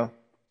Hiroshima.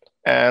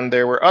 And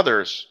there were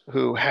others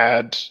who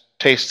had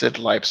tasted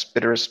life's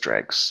bitterest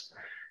dregs.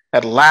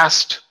 At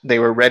last, they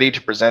were ready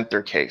to present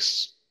their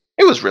case.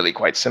 It was really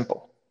quite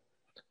simple.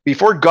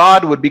 Before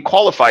God would be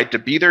qualified to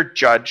be their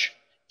judge,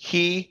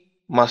 he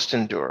must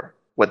endure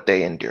what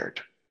they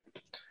endured.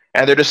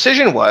 And their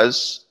decision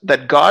was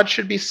that God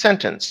should be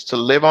sentenced to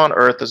live on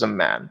earth as a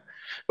man.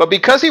 But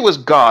because he was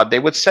God, they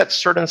would set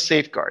certain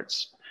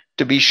safeguards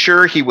to be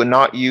sure he would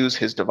not use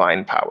his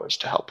divine powers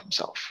to help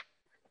himself.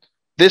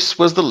 This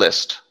was the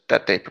list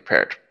that they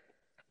prepared.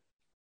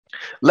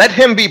 Let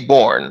him be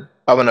born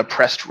of an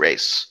oppressed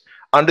race,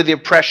 under the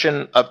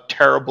oppression of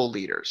terrible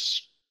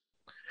leaders.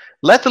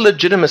 Let the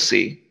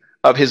legitimacy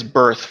of his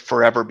birth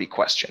forever be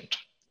questioned.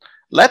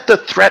 Let the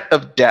threat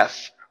of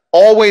death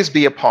always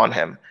be upon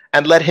him,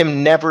 and let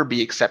him never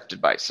be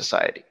accepted by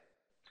society.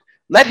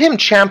 Let him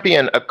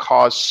champion a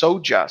cause so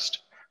just,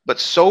 but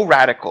so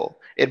radical,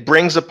 it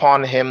brings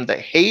upon him the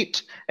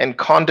hate and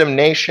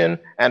condemnation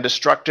and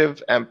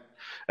destructive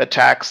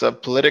attacks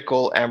of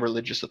political and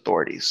religious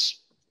authorities.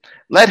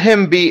 Let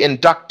him be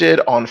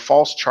inducted on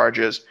false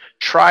charges,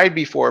 tried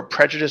before a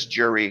prejudiced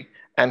jury,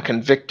 and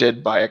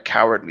convicted by a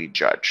cowardly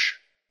judge.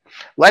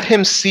 Let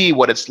him see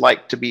what it's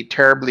like to be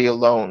terribly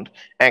alone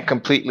and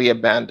completely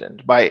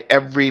abandoned by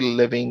every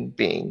living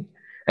being,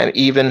 and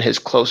even his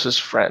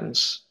closest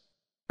friends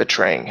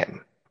betraying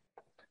him.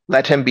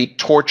 Let him be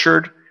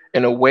tortured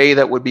in a way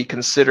that would be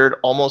considered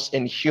almost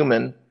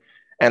inhuman,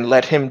 and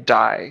let him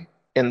die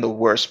in the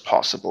worst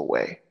possible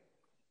way.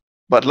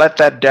 But let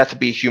that death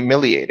be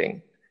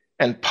humiliating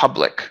and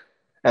public,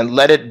 and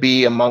let it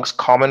be amongst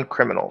common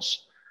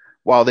criminals,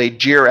 while they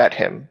jeer at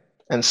him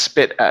and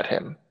spit at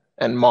him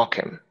and mock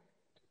him.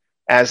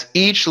 As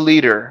each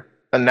leader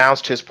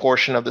announced his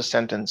portion of the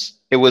sentence,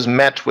 it was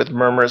met with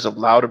murmurs of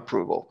loud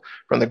approval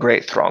from the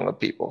great throng of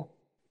people.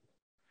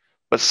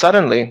 But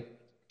suddenly,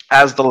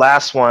 as the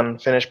last one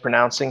finished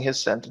pronouncing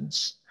his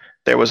sentence,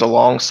 there was a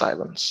long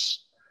silence.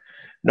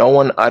 No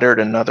one uttered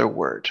another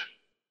word.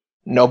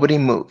 Nobody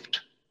moved,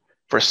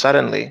 for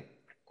suddenly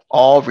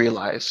all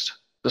realized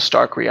the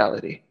stark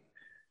reality.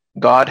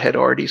 God had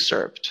already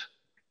served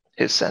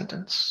his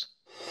sentence.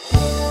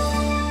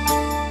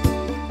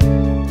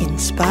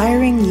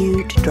 Inspiring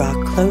you to draw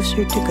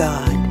closer to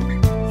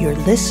God, you're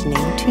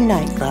listening to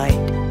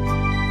Nightlight.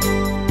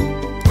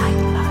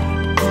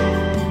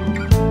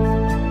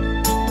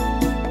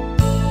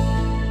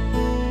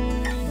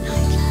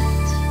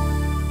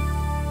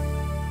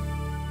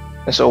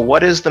 And so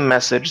what is the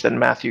message that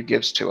Matthew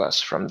gives to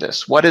us from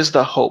this? What is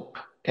the hope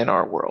in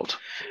our world?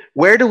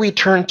 Where do we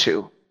turn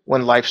to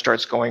when life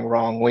starts going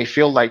wrong? We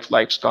feel like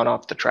life's gone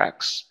off the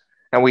tracks,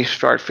 and we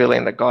start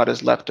feeling that God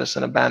has left us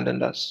and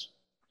abandoned us.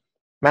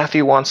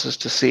 Matthew wants us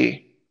to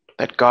see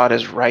that God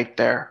is right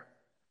there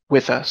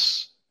with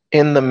us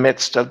in the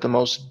midst of the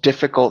most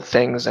difficult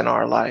things in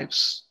our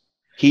lives.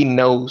 He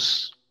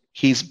knows.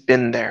 He's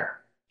been there.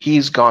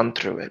 He's gone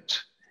through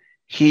it.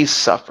 He's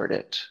suffered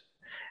it.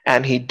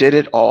 And he did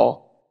it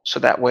all so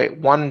that way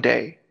one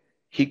day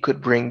he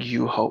could bring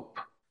you hope.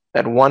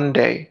 That one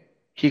day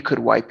he could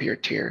wipe your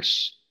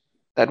tears.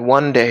 That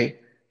one day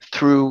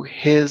through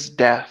his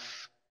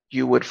death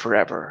you would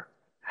forever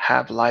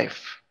have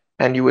life.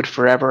 And you would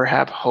forever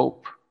have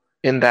hope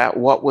in that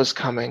what was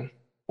coming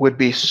would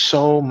be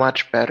so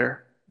much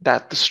better,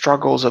 that the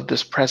struggles of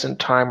this present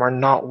time are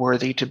not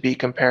worthy to be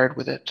compared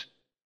with it.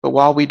 But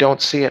while we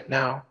don't see it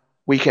now,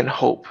 we can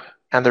hope.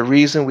 And the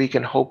reason we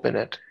can hope in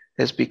it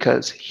is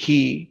because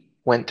he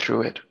went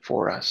through it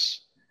for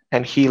us.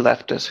 And he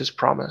left us his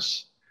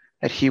promise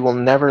that he will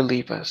never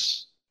leave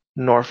us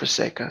nor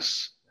forsake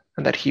us,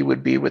 and that he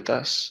would be with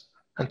us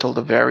until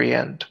the very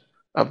end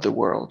of the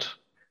world.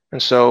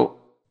 And so,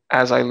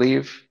 as I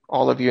leave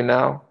all of you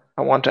now,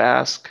 I want to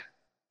ask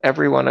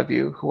every one of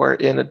you who are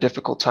in a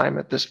difficult time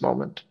at this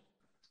moment,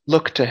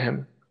 look to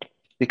him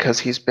because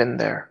he's been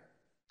there.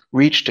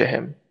 Reach to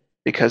him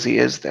because he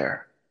is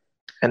there.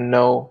 And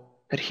know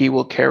that he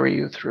will carry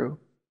you through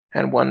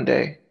and one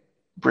day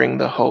bring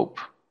the hope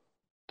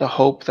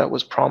that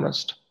was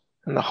promised,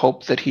 and the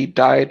hope that he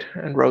died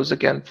and rose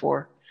again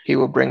for. He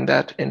will bring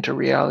that into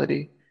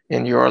reality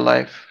in your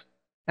life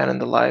and in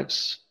the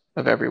lives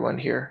of everyone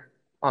here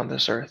on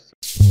this earth.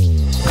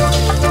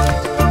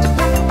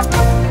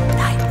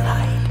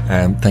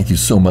 And thank you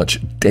so much,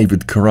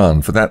 David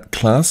Kiran, for that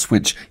class,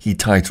 which he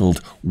titled,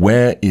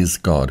 Where is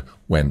God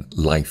When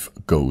Life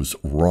Goes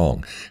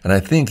Wrong? And I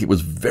think it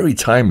was very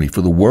timely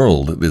for the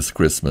world this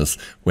Christmas,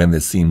 when there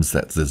seems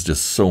that there's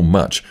just so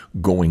much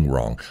going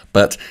wrong.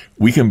 But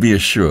we can be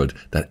assured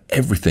that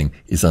everything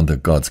is under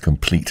God's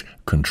complete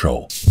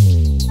control.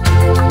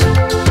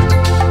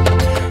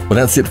 Well,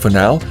 that's it for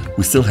now.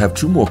 We still have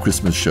 2 more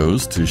Christmas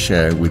shows to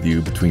share with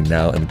you between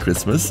now and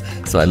Christmas.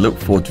 So I look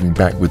forward to being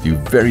back with you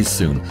very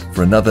soon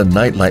for another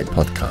Nightlight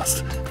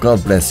podcast.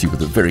 God bless you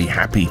with a very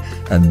happy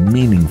and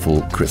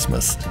meaningful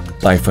Christmas.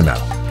 Bye for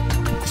now.